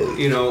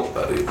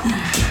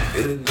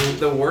it,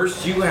 the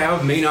worst you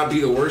have may not be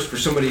the worst for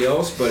somebody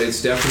else, but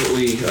it's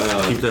definitely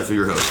keep that for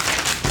your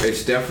host.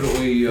 It's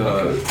definitely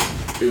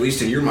at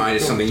least in your mind,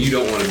 it's something you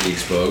don't want to be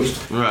exposed.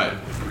 Right.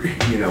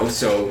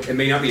 So it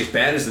may not be as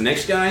bad as the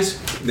next guy's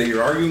that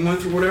you're arguing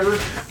with or whatever,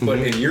 but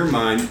in your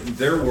mind,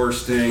 their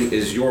worst thing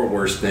is your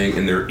worst thing,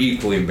 and they're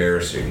equally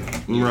embarrassing.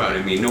 You know what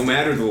I mean? No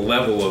matter the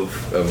level of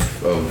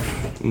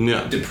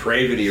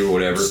depravity or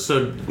whatever.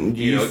 So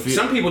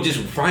some people just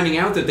finding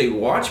out that they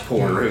watch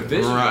porn or have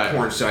visited a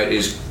porn site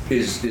is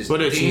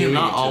but it's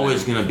not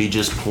always going to be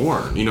just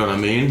porn. You know what I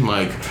mean?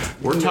 Like,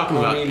 we're talking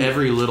about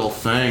every little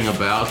thing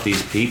about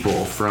these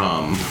people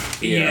from...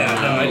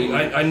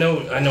 I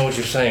know what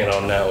you're saying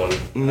on that one.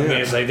 I mean,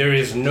 it's like there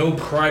is no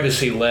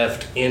privacy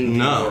left in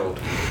the world.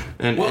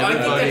 And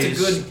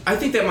I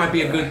think that might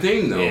be a good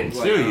thing, though.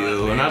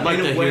 And I'd like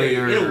to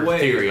hear your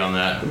theory on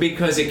that,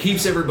 because it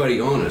keeps everybody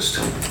honest.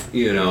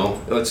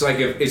 It's like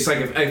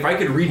if I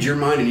could read your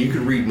mind and you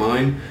could read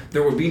mine,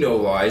 there would be no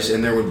lies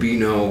and there would be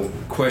no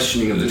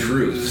questioning of the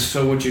truth.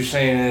 So what you're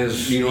saying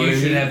is you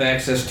should have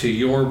access to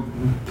your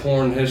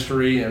porn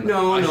history, and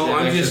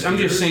I'm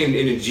just saying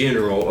in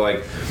general,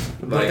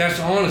 But that's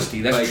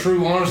honesty. That's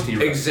true honesty.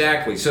 Right?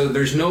 Exactly. So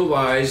there's no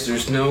lies.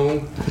 There's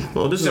no.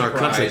 Well, this is our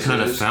country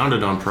kind of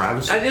founded on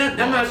privacy.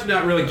 I'm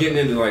not really getting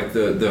into like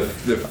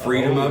the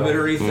freedom of it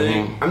or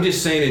anything. Mm-hmm. I'm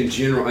just saying in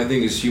general. I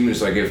think as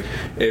humans, like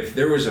if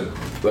there was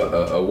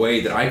a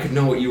way that I could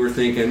know what you were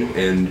thinking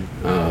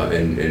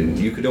and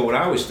you could know what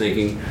I was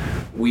thinking,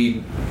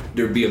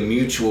 there'd be a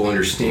mutual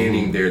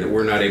understanding there that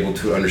we're not able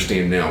to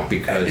understand now,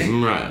 because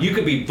Right. you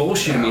could be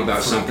bullshitting me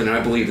about something and I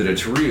believe that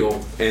it's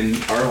real, and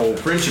our whole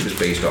friendship is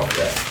based off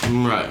that.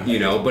 Right. You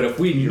know, but if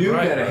we knew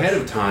right, that ahead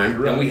of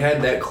time and we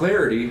had that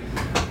clarity,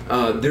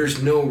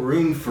 there's no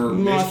room for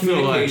Well, I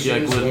feel like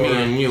miscommunications. with me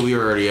and you, we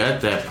were already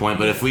at that point.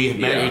 But if we,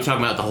 Yeah. you're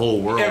talking about the whole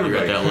world, you're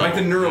everybody, at that level. like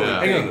the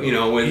Neuralink Yeah. thing, you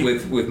know,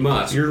 with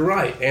Musk. You're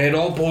right, and it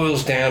all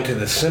boils down to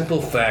the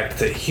simple fact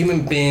that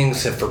human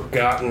beings have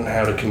forgotten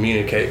how to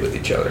communicate with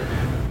each other.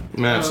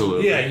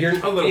 Absolutely. Yeah, you're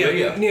A little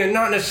bit, yeah.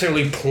 not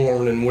necessarily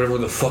porn and whatever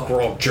the fuck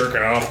we're all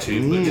jerking off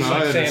to, but just I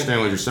like understand saying,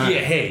 what you're saying. Yeah,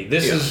 hey,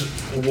 this Yeah. is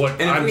what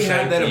And if I'm we saying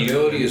had that to you.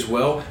 ability as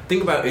well,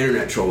 think about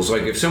internet trolls.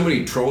 Like if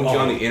somebody trolled you Oh,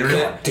 on the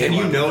internet, God damn, and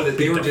you I'd know that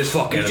they beat were the just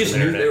fuck you out of just an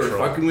knew they internet were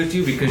troll. fucking with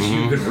you because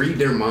you could read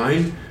their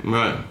mind.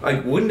 Right.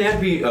 Like, wouldn't that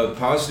be a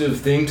positive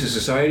thing to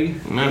society?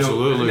 You know,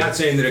 Absolutely. I'm not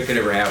saying that it could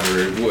ever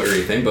happen or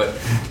anything, but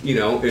you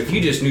know, if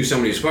you just knew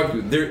somebody was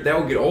fucking, that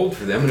would get old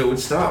for them and it would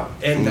stop.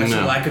 And that's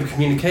No. a lack of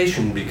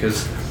communication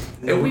because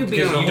And we'd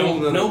be on a you whole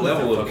don't other know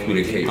level what of they're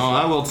communication. Oh,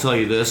 I will tell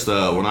you this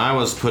though. When I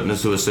was put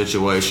into a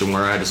situation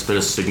where I had to spend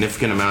a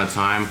significant amount of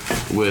time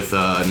with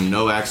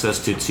no access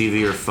to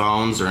TV or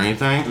phones or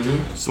anything,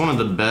 it's one of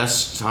the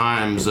best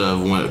times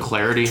of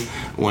clarity.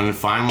 When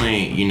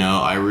finally, you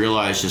know, I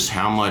realized just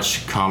how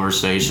much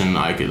conversation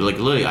I could, like,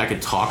 literally, I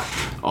could talk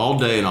all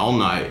day and all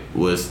night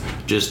with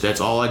just,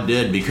 that's all I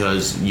did,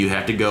 because you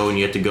have to go and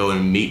you have to go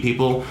and meet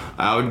people.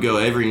 I would go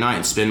every night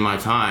and spend my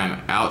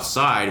time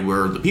outside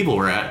where the people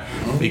were at,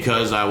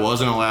 because I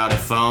wasn't allowed a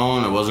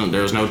phone.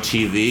 There was no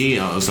TV.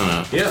 I was in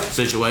a Yeah.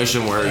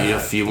 situation where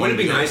if you wanted Wouldn't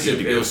it to be go, nice you if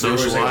had there to go was like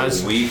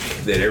socialize. a week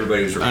that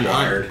everybody was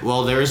required?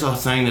 Well, there is a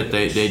thing that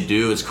they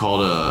do. It's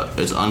called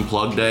it's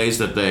unplugged days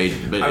that they.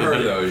 I've heard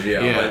of those,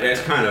 yeah. But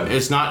that's kind of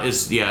It's not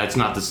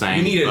the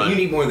same. you but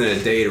need more than a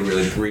day to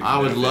really read. I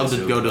would love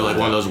to go to like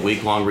one of those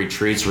week-long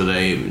retreats where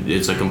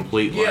it's a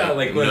complete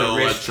like when no the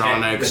rich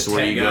electronics the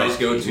where tech you guys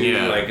go to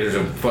yeah. like there's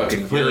a fucking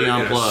Completely and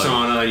a unplugged.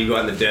 sauna. You go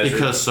out in the desert.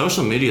 because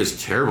social media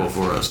is terrible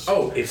for us.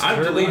 it's I've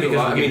terrible deleted a because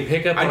lot. we can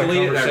pick up I on a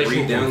deleted it, I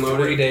conversation from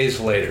re-downloaded 3 it. days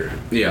later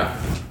Yeah,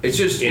 it's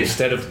just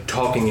instead of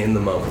talking in the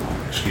moment.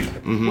 Excuse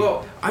me.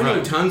 well, I know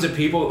Right. tons of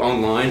people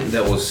online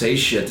that will say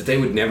shit that they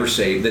would never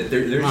say. That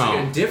they're just No.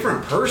 a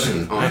different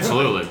person. Online.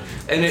 Absolutely.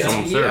 And it's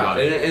Someone said about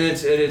it. and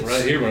it's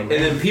Right here, my and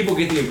man. then people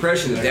get the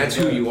impression that that's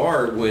who you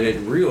are when it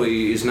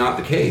really is not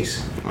the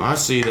case. I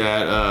see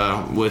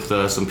that with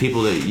some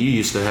people that you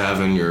used to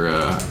have in your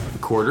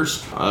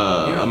quarters,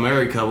 a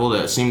married couple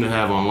that seem to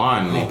have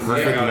online the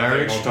perfect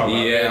marriage.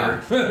 Yeah,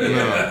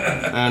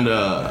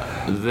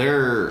 And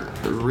their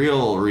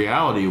real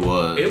reality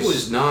was it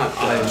was not.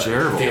 I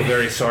terrible. feel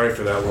very sorry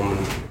for that woman.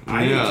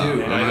 I do too. a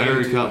I do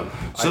married too. couple.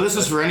 So this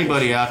is for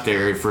anybody out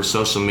there for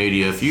social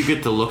media. If you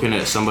get to looking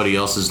at somebody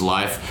else's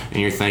life and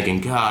you're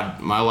thinking,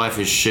 God, my life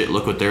is shit.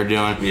 Look what they're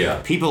doing. Yeah.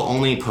 People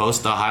only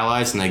post the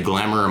highlights and they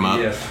glamour them up.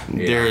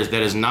 Yes.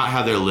 That is not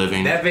how they're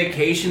living. That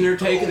vacation they're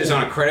taking is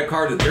on a credit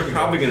card that they're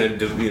probably going to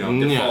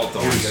default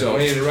on. So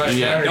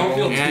Yeah. don't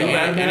feel too bad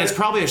about and it's it.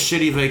 probably a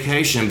shitty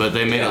vacation, but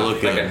they made it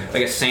look like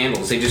good. a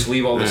sandals. They just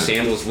leave all the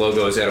sandals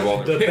logos out of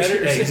all The their better,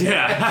 pictures.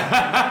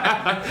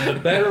 the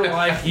better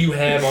life you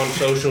have on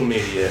social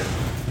media,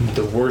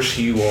 the worse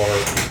you are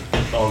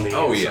on the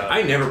Oh inside. yeah,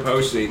 I never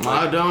posted.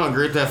 I don't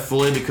agree with that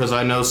fully because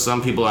I know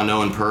some people I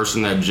know in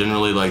person that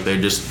generally like they're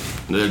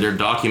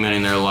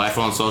documenting their life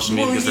on social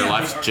media because their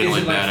life's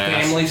generally is it like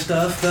badass. family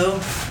stuff though?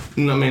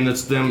 I mean,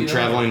 it's them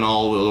traveling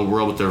all over the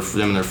world with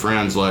them and their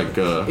friends, like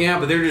Yeah,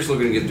 but they're just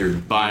looking to get their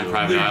buying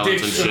private Their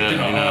islands and dicks shit. sucked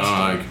You in know,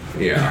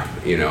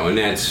 Austin. like. and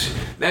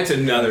that's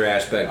another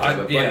aspect of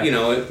it.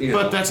 But Yeah.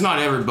 But that's not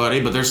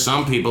everybody. But there's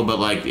some people. But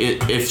like,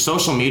 if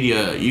social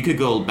media, you could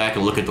go back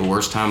and look at the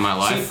worst time of my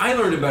life. See, I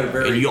learned about it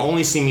and very. you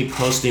only see me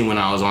posting when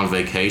I was on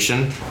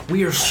vacation.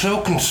 We are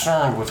so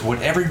concerned with what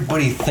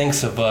everybody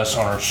thinks of us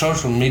on our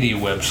social media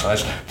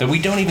websites that we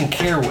don't even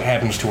care what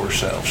happens to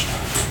ourselves.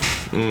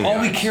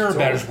 All we care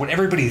about is what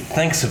everybody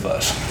thinks of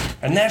us,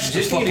 and that's the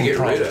Just need to fucking get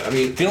problem. rid of. I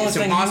mean, the only it's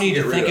thing you impossible need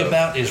to to get think rid of.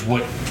 about is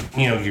what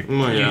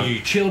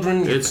your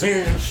children, your It's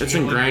parents. it's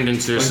ingrained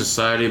into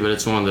society, but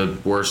it's one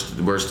of the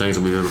worst things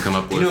that we've ever come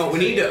up with. We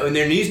need to. And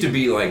there needs to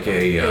be like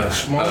a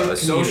smaller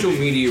social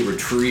media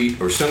retreat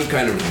or some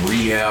kind of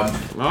rehab.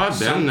 Well, I've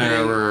been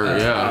there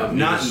where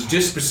Not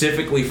just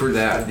specifically for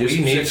that. Just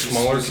We need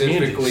smaller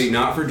specifically, communities.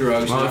 not for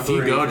drugs. Well, not if for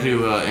you go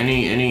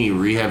anything. to any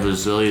rehab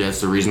facility,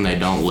 that's the reason they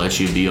don't let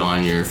you be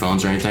on your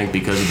phones or anything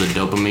because of the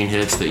dopamine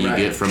hits that you Right.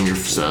 get from your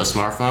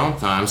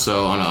smartphone.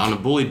 So on a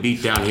bully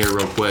beat down here,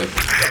 real quick.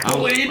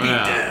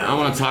 I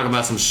want to talk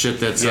about some shit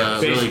that's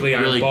basically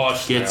our really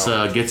boss gets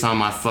now. gets on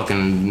my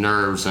fucking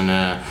nerves and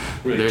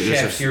Really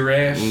chaps your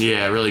ass.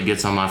 Yeah, it really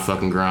gets on my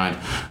fucking grind.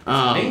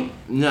 Me?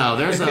 No,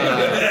 there's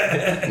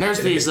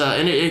these,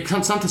 and it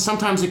comes.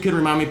 Sometimes it could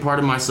remind me part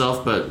of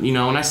myself, but you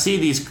know, when I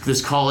see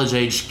this college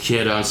age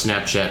kid on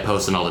Snapchat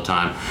posting all the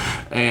time,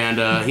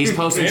 and he's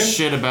posting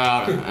shit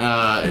about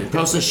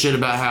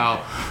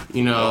how,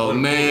 you know,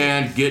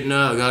 man, getting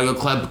up, gotta go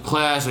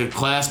class and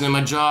then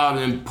my job,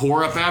 and then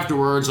pour up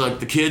afterwards. Like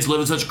the kids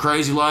living such a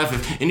crazy life.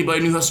 If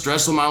anybody knew how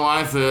stressful my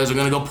life is, I'm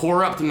gonna go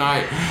pour up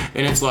tonight,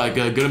 and it's like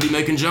gonna be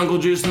making jungle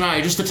juice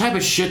tonight. Just the type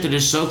of shit that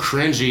is so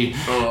cringy,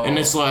 and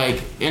it's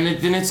like,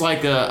 then it's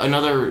like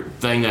another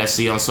thing that I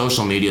see on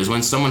social media is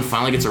when someone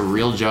finally gets a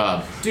real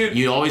job. Dude.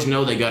 You always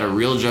know they got a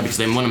real job because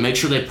they want to make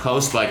sure they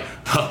post like,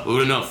 who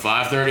would know,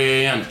 5:30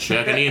 a.m.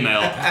 check an email.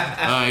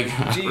 Like,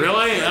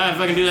 really? If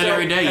I can do that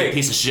every day, you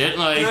piece of shit.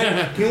 Like,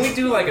 can we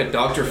do like a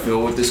Dr.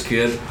 Phil with this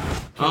kid?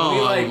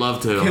 I would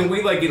love to. Can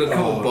we like get a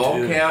couple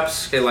ball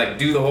caps and like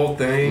do the whole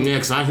thing? Yeah,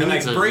 because I and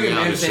like bring him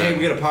in and say, hey,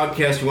 we got a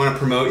podcast, we want to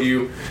promote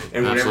you,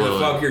 and whatever the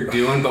fuck you're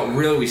doing. But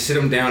really, we sit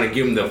him down and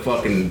give him the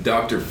fucking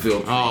Dr.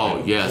 Phil.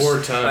 Oh yes.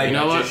 Poor time. You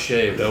know what? Just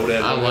shaved.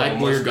 I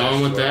like where you're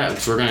going with that,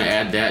 so we're gonna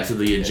add that to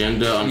the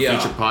agenda on future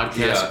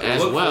podcasts,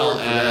 as well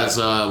as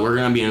we're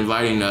gonna be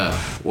inviting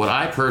what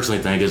I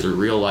personally think is a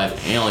real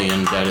life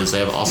alien that is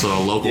also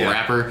a local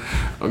rapper.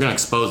 We're gonna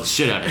expose the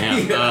shit out of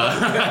him.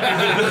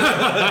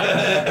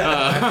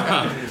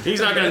 He's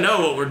not gonna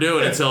know what we're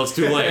doing until it's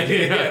too late.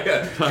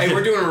 Hey,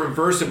 we're doing a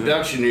reverse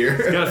abduction here.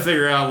 Gotta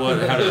figure out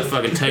how to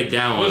fucking take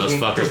down one of those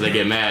fuckers. They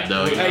get mad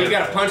though. Hey, you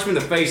gotta punch him in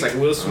the face like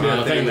Will Smith.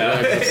 No.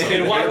 It's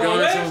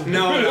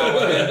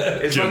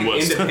Jim like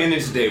West.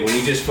 Independence Day when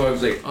he just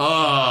fucks like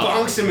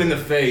bonks him in the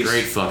face.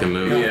 Great fucking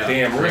movie. Yeah.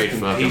 Damn, Great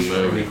fucking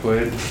movie.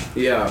 Quit.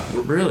 Yeah.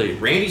 Really?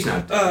 Randy's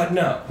not dead.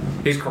 No.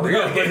 His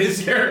career.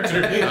 His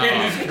character.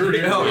 His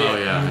career. Oh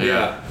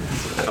yeah.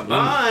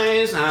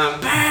 Boys, I'm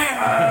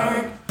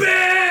back.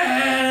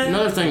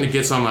 Another thing that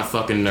gets on my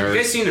fucking nerves.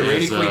 You guys seen the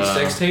Randy is, Quaid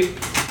sex tape?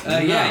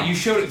 Yeah, you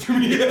showed it to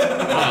me.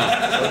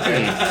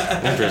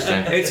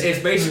 Interesting. It's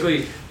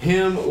basically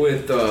him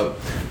with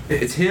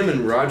it's him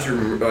and Roger,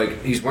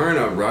 like he's wearing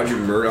a Roger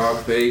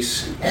Murdoch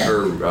face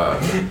or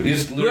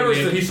He's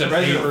literally a piece of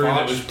paper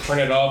that was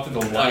printed off at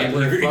the he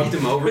library. fucked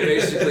him over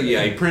basically.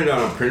 Yeah, he printed out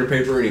on printer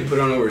paper and he put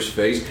it on over his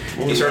face.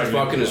 He started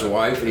fucking his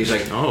wife and he's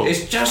like,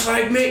 it's just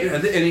like me.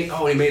 And he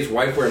made his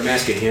wife wear a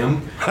mask of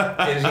him.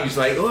 And he's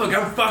like, look,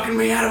 I'm fucking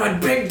me out of a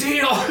big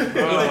deal. He fucked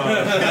him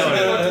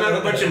out of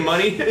a bunch of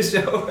money.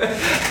 So,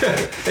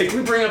 hey, can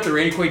we bring up the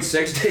Randy Quaid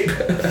sex tape?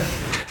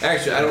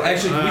 Actually, I don't.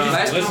 Actually,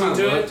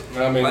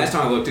 last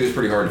time I looked, it was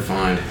pretty hard to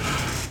find.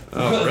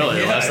 Oh,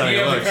 really? Last time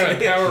you looked. Kind of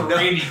power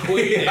Randy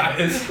Quaid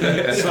is.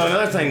 So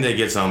another thing that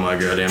gets on my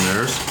goddamn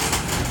nerves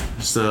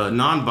is the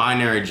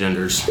non-binary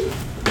genders.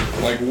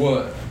 Like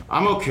what?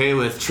 I'm okay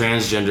with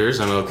transgenders.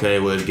 I'm okay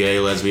with gay,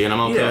 lesbian. I'm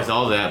okay with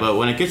all that. But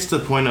when it gets to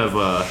the point of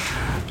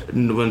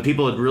when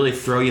people really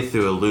throw you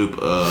through a loop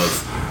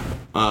of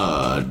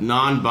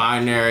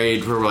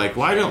non-binary, we're like,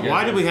 why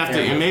do we have to?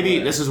 And maybe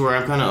this is where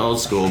I'm kind of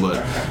old school,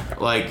 but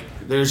like,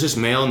 there's just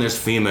male and there's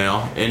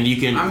female, and you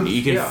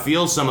can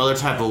feel some other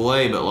type of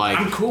way, but like,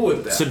 I'm cool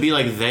with that. To be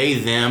like they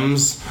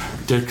thems,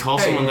 to call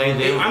someone they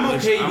them. I'm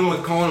okay even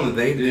with calling them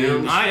they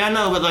them. I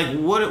know, but like,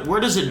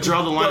 where does it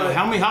draw the line?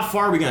 How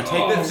far are we gonna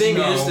take? The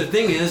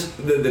thing is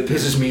that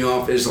pisses me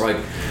off is like,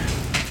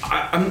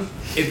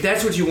 if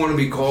that's what you want to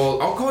be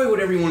called, I'll call you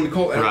whatever you want to be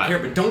called. I don't care,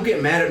 but don't get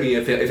mad at me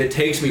if it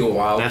takes me a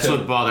while. That's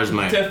what bothers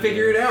me. To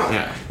figure it out.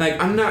 Yeah. Like,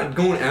 I'm not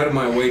going out of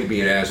my way to be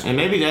an asshole. And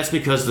maybe that's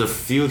because the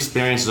few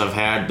experiences I've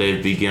had,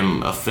 they've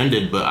become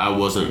offended, but I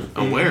wasn't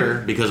aware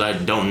because I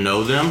don't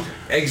know them.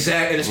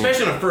 Exactly, and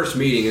especially on a first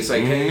meeting, it's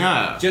like, hey,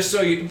 just so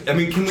you, I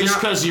mean, can we just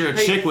because you're a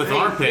chick with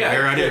armpit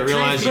hair, I didn't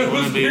realize you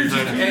want to be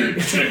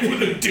chick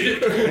with a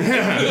dick.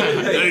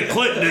 Hey,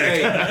 clit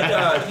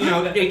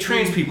dick. Hey,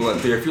 trans people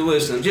out there, if you're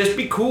listening, just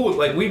be cool.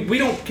 Like, we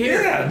don't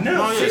care. Yeah,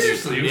 no,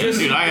 seriously.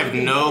 Dude, I have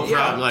no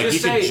problem. Like, you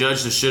can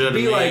judge the shit out of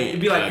me.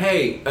 Be like,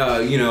 hey,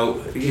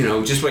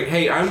 just like,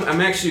 hey,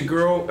 I'm actually a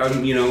girl.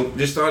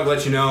 Just thought I'd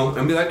let you know.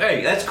 And be like,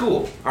 hey, that's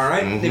cool. All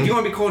right. If you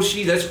want to be called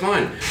she, that's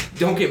fine.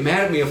 Don't get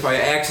mad at me if I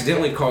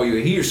accidentally call you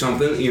a he or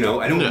something.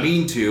 I don't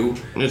mean to.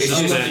 It's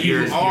just that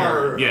you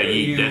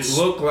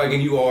look like,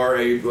 and you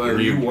are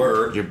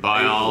you're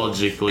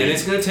biologically. And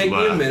it's gonna take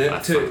me a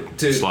minute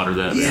to slaughter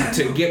that. Yeah,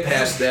 to get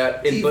past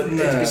that. But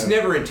it's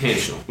never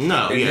intentional.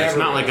 No, it's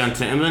not like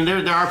intentional. I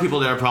mean, there are people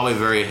that are probably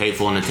very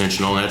hateful and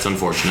intentional, and that's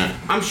unfortunate.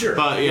 I'm sure.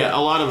 But a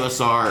lot of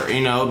us are,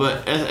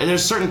 But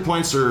there's certain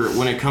points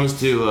when it comes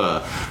to,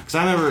 because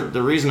I remember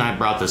the reason I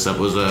brought this up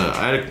was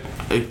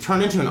it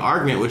turned into an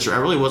argument, which I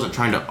really wasn't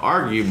trying to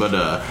argue, but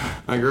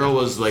a girl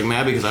was like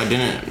mad because I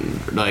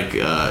didn't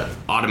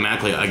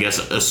automatically, I guess,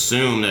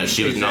 assume that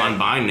she was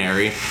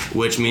non-binary,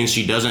 which means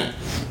she doesn't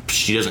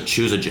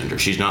choose a gender.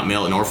 She's not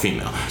male nor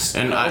female.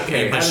 And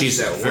but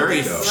she's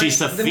she's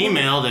a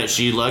female that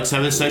she likes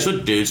having sex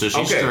with dudes, so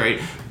she's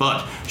straight.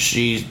 But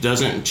she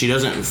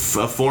doesn't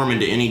form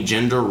into any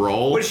gender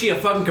role. What is she, a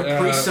fucking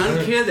Capri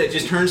Sun kid that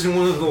just turns into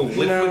one of those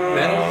liquid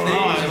metal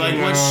things? Like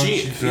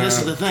this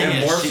is the thing.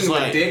 She's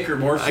like, a dick or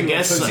morphs. I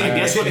guess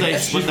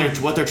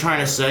what they're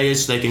trying to say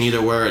is they can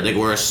either wear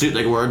a suit,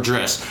 they can wear a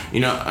dress.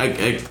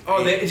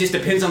 It just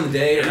depends on the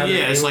day.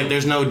 It's like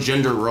there's no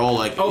gender role.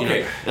 Like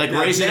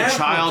raising a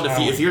child.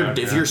 If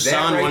your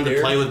son wanted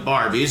to play with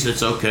Barbies,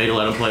 it's okay to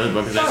let him play with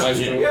Barbies.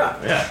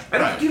 I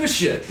don't give a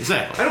shit.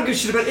 Exactly. I don't give a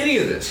shit about any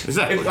of this.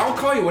 Exactly. I'll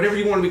call you whatever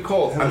you want to be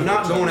called. I'm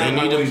not going out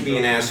my way to be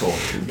an asshole.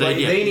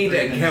 They need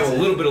to have a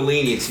little bit of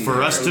leniency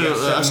for us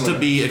to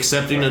be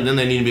accepting, and then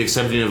they need to be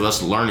accepting of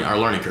us learning our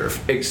learning curve.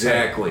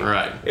 Exactly.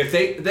 Right.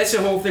 That's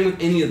the whole thing with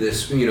any of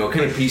this, kind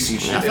of PC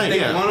shit.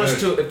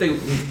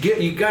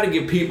 You got to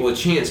give people a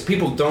chance.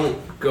 People don't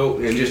go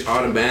and just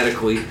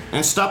automatically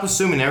and stop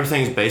assuming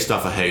everything's based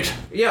off of hate.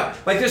 Yeah,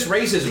 like this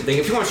racism thing.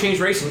 If you want to change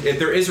racism, if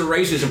there is a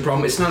racism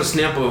problem, it's not a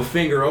snap of a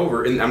finger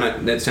over. And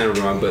that sounded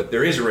wrong, but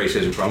there is a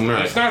racism problem.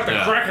 Right. It's not the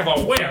crack of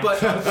a whip. But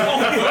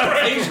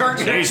things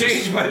aren't going to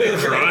change by the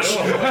crush.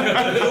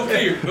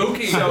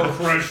 Okay. So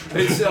crush.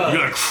 You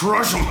gotta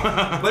crush them.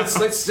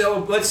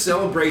 let's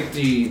celebrate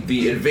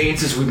the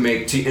advances we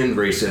make to end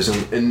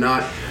racism and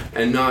not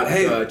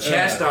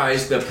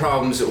chastise the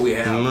problems that we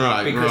have.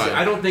 Right. Because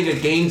I don't think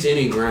it gains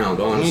any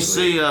ground,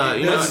 honestly.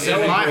 You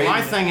see,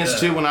 my thing is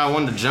too, when I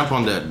wanted to jump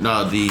on that,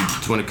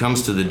 when it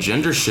comes to the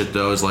gender shit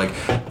though, is like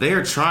they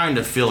are trying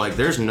to feel like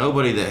there's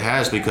nobody that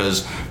has,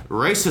 because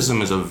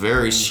racism is a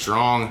very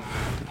strong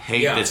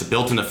hate that's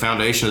built in the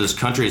foundation of this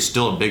country. It's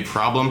still a big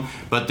problem,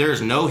 but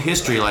there's no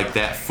history like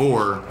that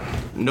for.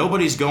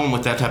 Nobody's going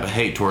with that type of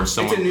hate towards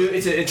someone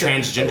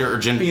transgender or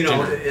gender.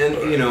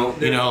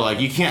 Like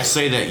you can't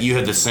say that you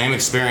had the same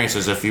experience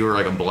as if you were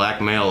like a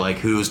black male, like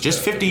who's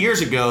just 50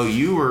 years ago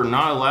you were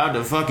not allowed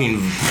to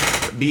fucking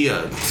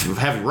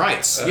have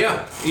rights.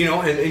 Yeah,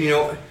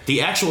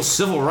 the actual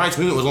civil rights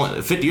movement was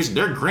only 50 years.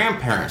 Their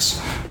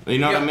grandparents. You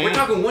know what I mean? We're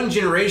talking one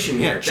generation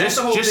here. Yeah,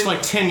 just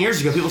like 10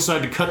 years ago, people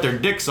decided to cut their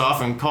dicks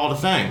off and call it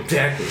a thing.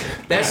 Exactly.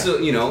 That's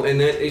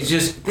and that it's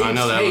just. I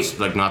know that was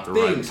like not the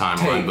right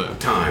timeline, but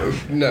time.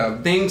 No,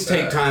 things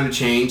take time to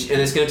change,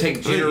 and it's going to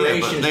take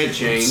generations to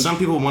change. Some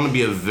people want to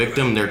be a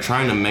victim. They're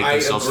trying to make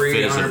themselves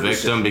fit as a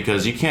victim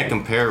because you can't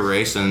compare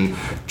race and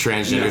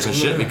transgenders and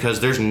shit because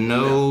there's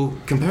no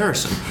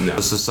comparison. No.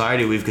 The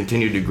society we've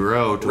continued to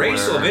grow to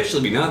race will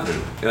eventually be nothing.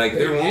 Like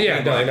there won't be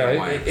black and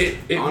white. It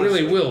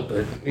really will,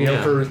 but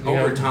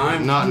over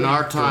time. Not in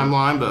our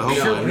timeline, but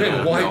hopefully.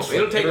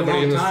 It'll take a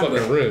long time.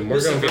 Room.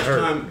 We're going to get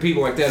hurt.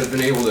 People like that have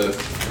been able to,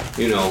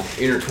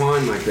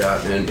 intertwine like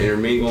that and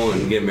intermingle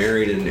and get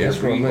married and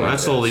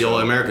that's all the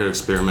old American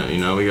experiment.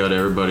 We got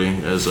everybody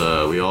as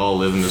we all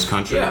live in this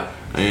country. Yeah.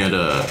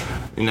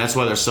 And that's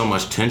why there's so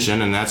much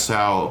tension, and that's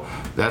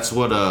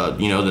what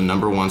the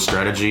number one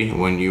strategy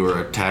when you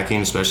are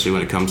attacking, especially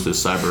when it comes to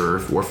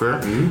cyber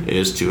warfare,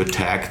 is to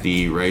attack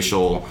the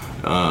racial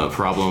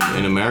problem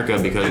in America,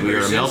 because we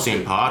are a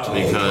melting pot,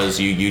 because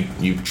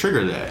you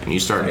trigger that and you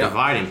start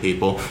dividing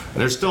people. And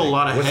there's still a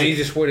lot of What's hate. the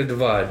easiest way to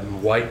divide?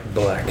 White,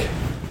 black.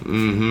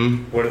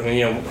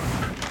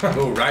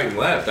 Oh, right and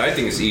left. I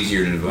think it's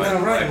easier to divide.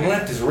 No, right and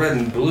left is red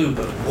and blue,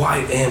 but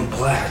white and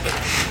black.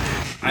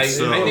 I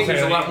think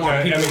there's a lot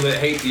more people that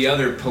hate the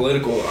other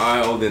political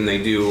aisle than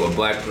they do a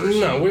black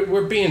person. No,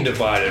 we're being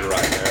divided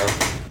right now.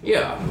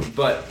 Yeah,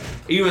 but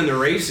even the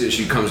race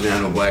issue comes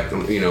down to black,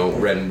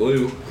 red and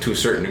blue to a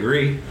certain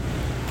degree.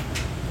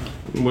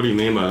 What do you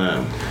mean by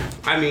that?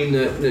 I mean,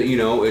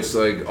 it's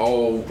like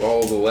all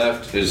the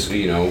left is,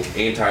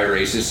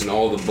 anti-racist, and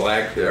all the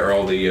black or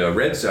all the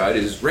red side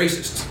is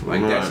racist.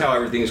 Like that's how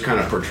everything is kind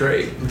of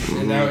portrayed.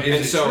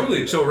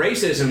 So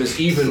racism is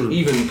even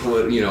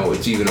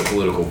it's even a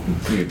political.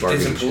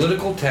 It's a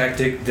political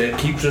tactic that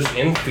keeps us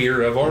in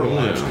fear of our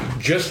lives,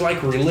 just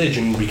like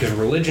religion, because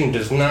religion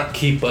does not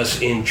keep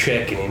us in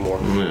check anymore.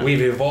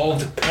 We've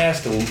evolved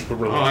past religion.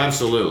 Oh,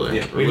 absolutely.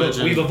 Yeah.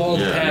 We've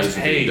evolved past.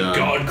 Hey,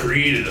 God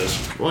created us.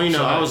 Well,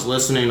 I was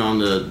listening on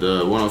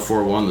the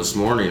 104.1 this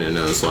morning, and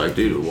it was like,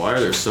 dude, why are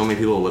there so many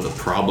people with a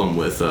problem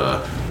with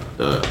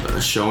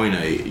showing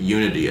a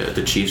unity at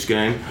the Chiefs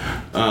game?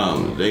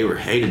 They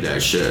hated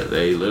that shit.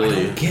 They literally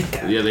I don't get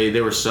that. Yeah,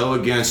 they were so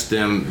against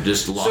them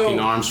just locking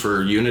arms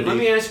for unity. Let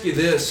me ask you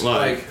this: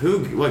 what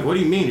do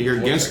you mean? You're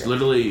against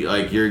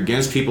you're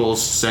against people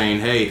saying,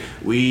 hey,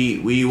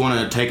 we want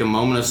to take a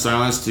moment of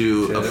silence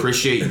to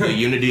appreciate the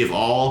unity of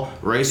all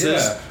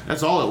races. Yeah.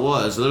 That's all it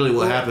was. Literally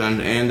what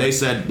happened. And they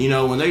said,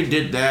 when they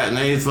did that and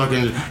they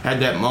fucking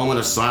had that moment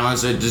of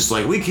silence, it just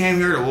like, we came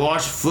here to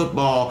watch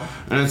football,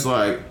 and it's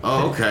like,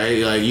 oh,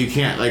 okay, like you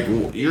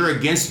can't, you're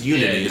against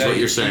unity is what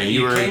you're saying.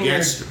 You were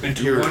against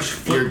to watch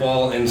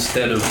football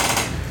instead of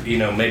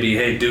maybe,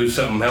 hey, do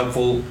something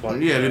helpful.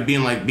 Yeah,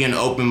 being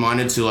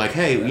open-minded to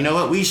hey, you know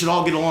what, we should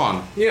all get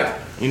along. Yeah.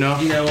 You know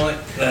what?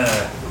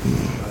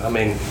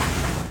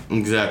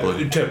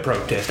 Exactly. to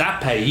protest. I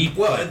pay you.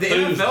 Well, the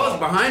NFL is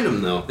behind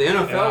them, though. The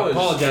NFL I is.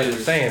 apologize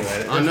for saying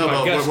that. I know,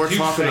 but we're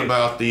talking about.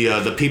 about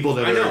the people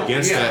that I know, are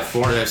against yeah.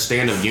 that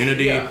stand of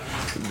unity. Yeah.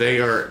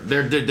 They're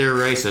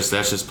racist.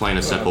 That's just plain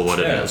and simple what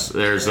it Yeah. is.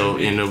 There's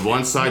in the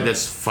one side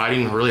that's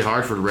fighting really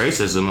hard for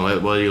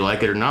racism, whether you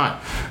like it or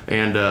not,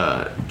 and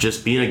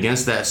just being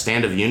against that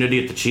stand of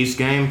unity at the Chiefs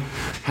game.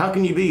 How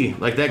can you be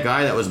like that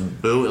guy that was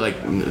booed? Like,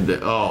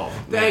 oh,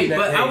 Hey,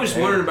 but I was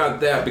wondering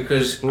about that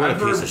because What a I've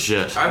heard, piece of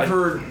shit. I've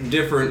heard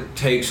different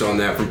takes on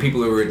that from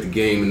people who were at the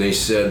game, and they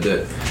said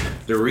that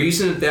the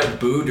reason that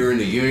boo during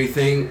the unity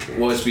thing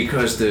was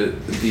because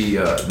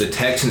the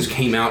Texans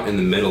came out in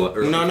the middle,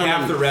 or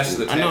half the rest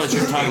of the I know what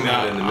Texans you're talking came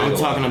out about. in the middle. I'm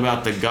talking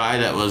about the guy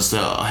that was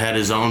had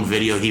his own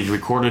video. He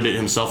recorded it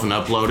himself and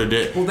uploaded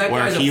it. Well, that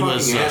where guy's a he fucking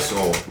was,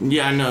 asshole.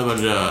 Yeah, I know,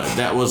 but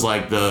that was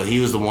like he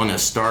was the one that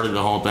started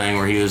the whole thing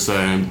where he was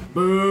saying,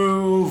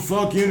 "Boo,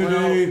 fuck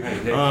unity.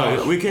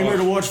 We came here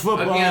to watch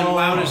football." Again,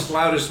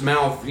 loudest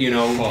mouth,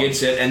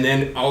 gets it, and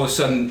then all of a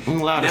sudden,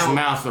 Loudest now-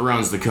 mouth that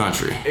runs the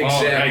country.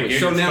 Exactly. Gators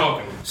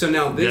so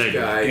now, talking. this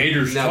guy,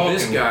 Gators this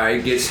talking. guy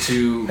gets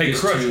to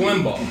Crush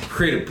Limbaugh.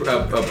 create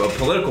a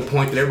political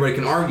point that everybody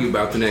can argue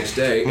about the next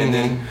day, and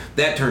then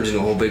that turns into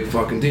a whole big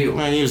fucking deal.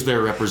 And he was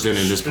there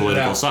representing this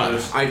political side.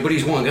 But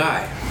he's one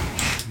guy.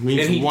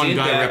 He's and he one did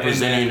guy that,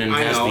 representing and,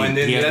 I has know, the, and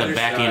then he the has the other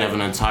backing side- of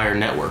an entire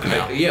network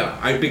now.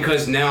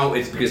 Because now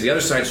it's because the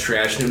other side's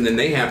trashing him, then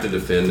they have to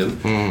defend him.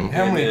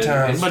 How many And then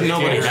times? it's But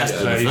nobody dangerous. has to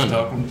defend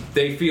him.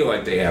 They feel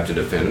like they have to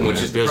defend him,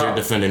 which is the Because they're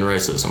problem. defending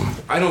racism.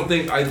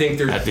 I think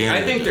they're. At the end I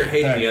of think the they're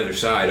day. hating the other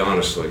side,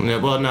 honestly. Yeah,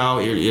 well, no,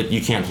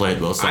 you can't play it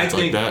both I sides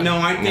think like that. no.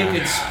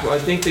 I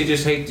think they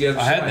just hate the other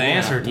I side. had the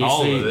answer to You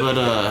all see, of it.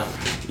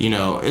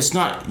 but it's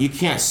not. You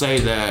can't say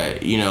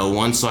that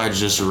one side's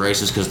just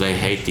racist because they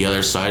hate the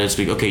other side. It's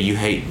okay. You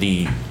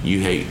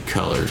hate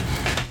colored.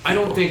 I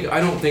don't think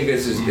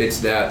it's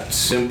that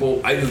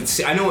simple. I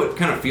know it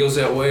kind of feels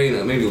that way and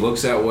it maybe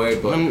looks that way,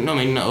 but No,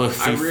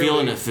 if I you really- feel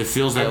it, if it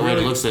feels that I way,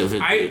 really- it looks like if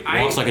it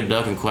I- walks like a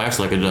duck and quacks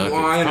like a duck,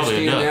 well, I it's probably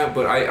a understand duck. that.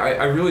 But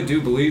I really do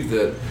believe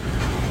that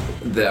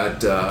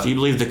Do you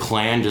believe the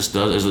Klan just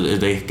does? Is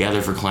they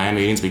gather for Klan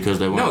meetings because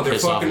they No, want to they're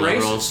piss off fucking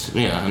liberals?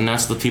 Yeah, and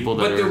that's the people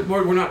that But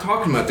are. we're not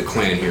talking about the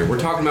Klan here. We're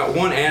talking about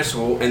one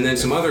asshole and then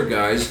some other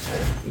guys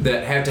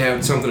that have to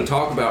have something to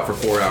talk about for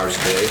 4 hours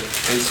a day.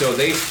 And so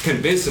they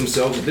convince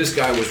themselves that this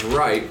guy was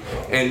right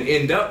and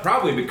end up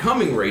probably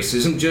becoming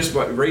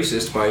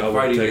racist by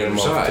fighting the other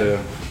side.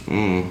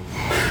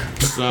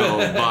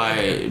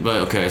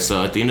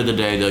 So at the end of the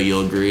day, though,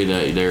 you'll agree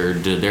that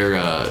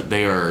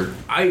they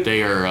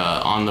are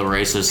on the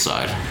racist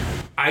side.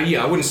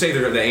 I wouldn't say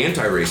they're the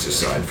anti-racist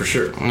side for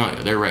sure. No,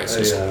 they're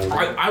racist.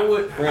 I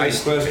would.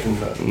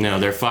 question. No,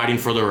 they're fighting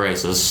for the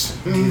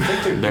racists. Do you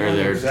think they're They're-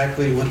 doing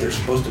exactly what they're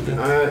supposed to do?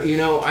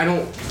 I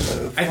don't.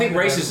 I think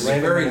racist is a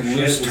very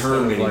loose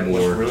term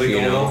anymore. Really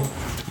going on?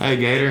 Hey,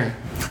 Gator.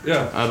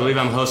 Yeah. I believe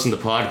I'm hosting the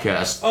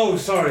podcast. Oh,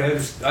 sorry.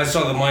 I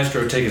saw the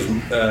maestro take his.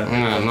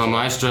 No,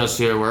 Maestro's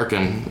here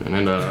working, and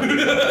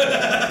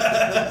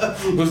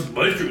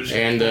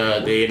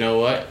you know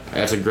what?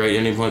 That's a great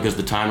ending point because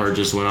the timer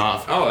just went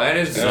off. Oh, that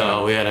is.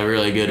 So we had a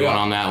really good one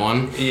on that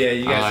one. Yeah,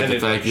 you I'd guys like to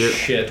ended thank like you.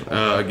 shit.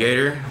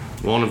 Gator,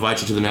 we'll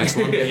invite you to the next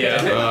one.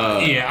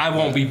 Yeah, I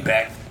won't be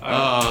back.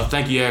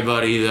 Thank you,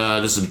 everybody.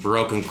 This is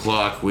Broken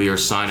Clock. We are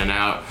signing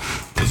out.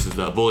 This is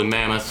Bully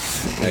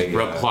Mammoth.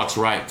 Broken Clock's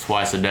right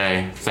twice a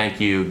day. Thank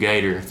you,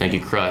 Gator. Thank you,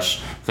 Crush.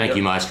 Thank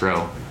you,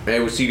 Maestro. Hey,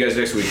 we'll see you guys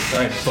next week.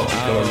 I ain't fucking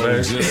coming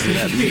back. Just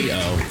let me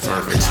out.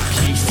 Perfect.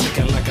 Keep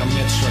ticking like a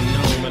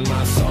metronome, and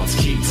my thoughts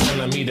keep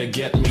telling me to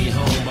get me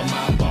home, but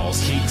my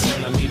balls keep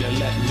telling me to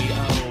let me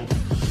up.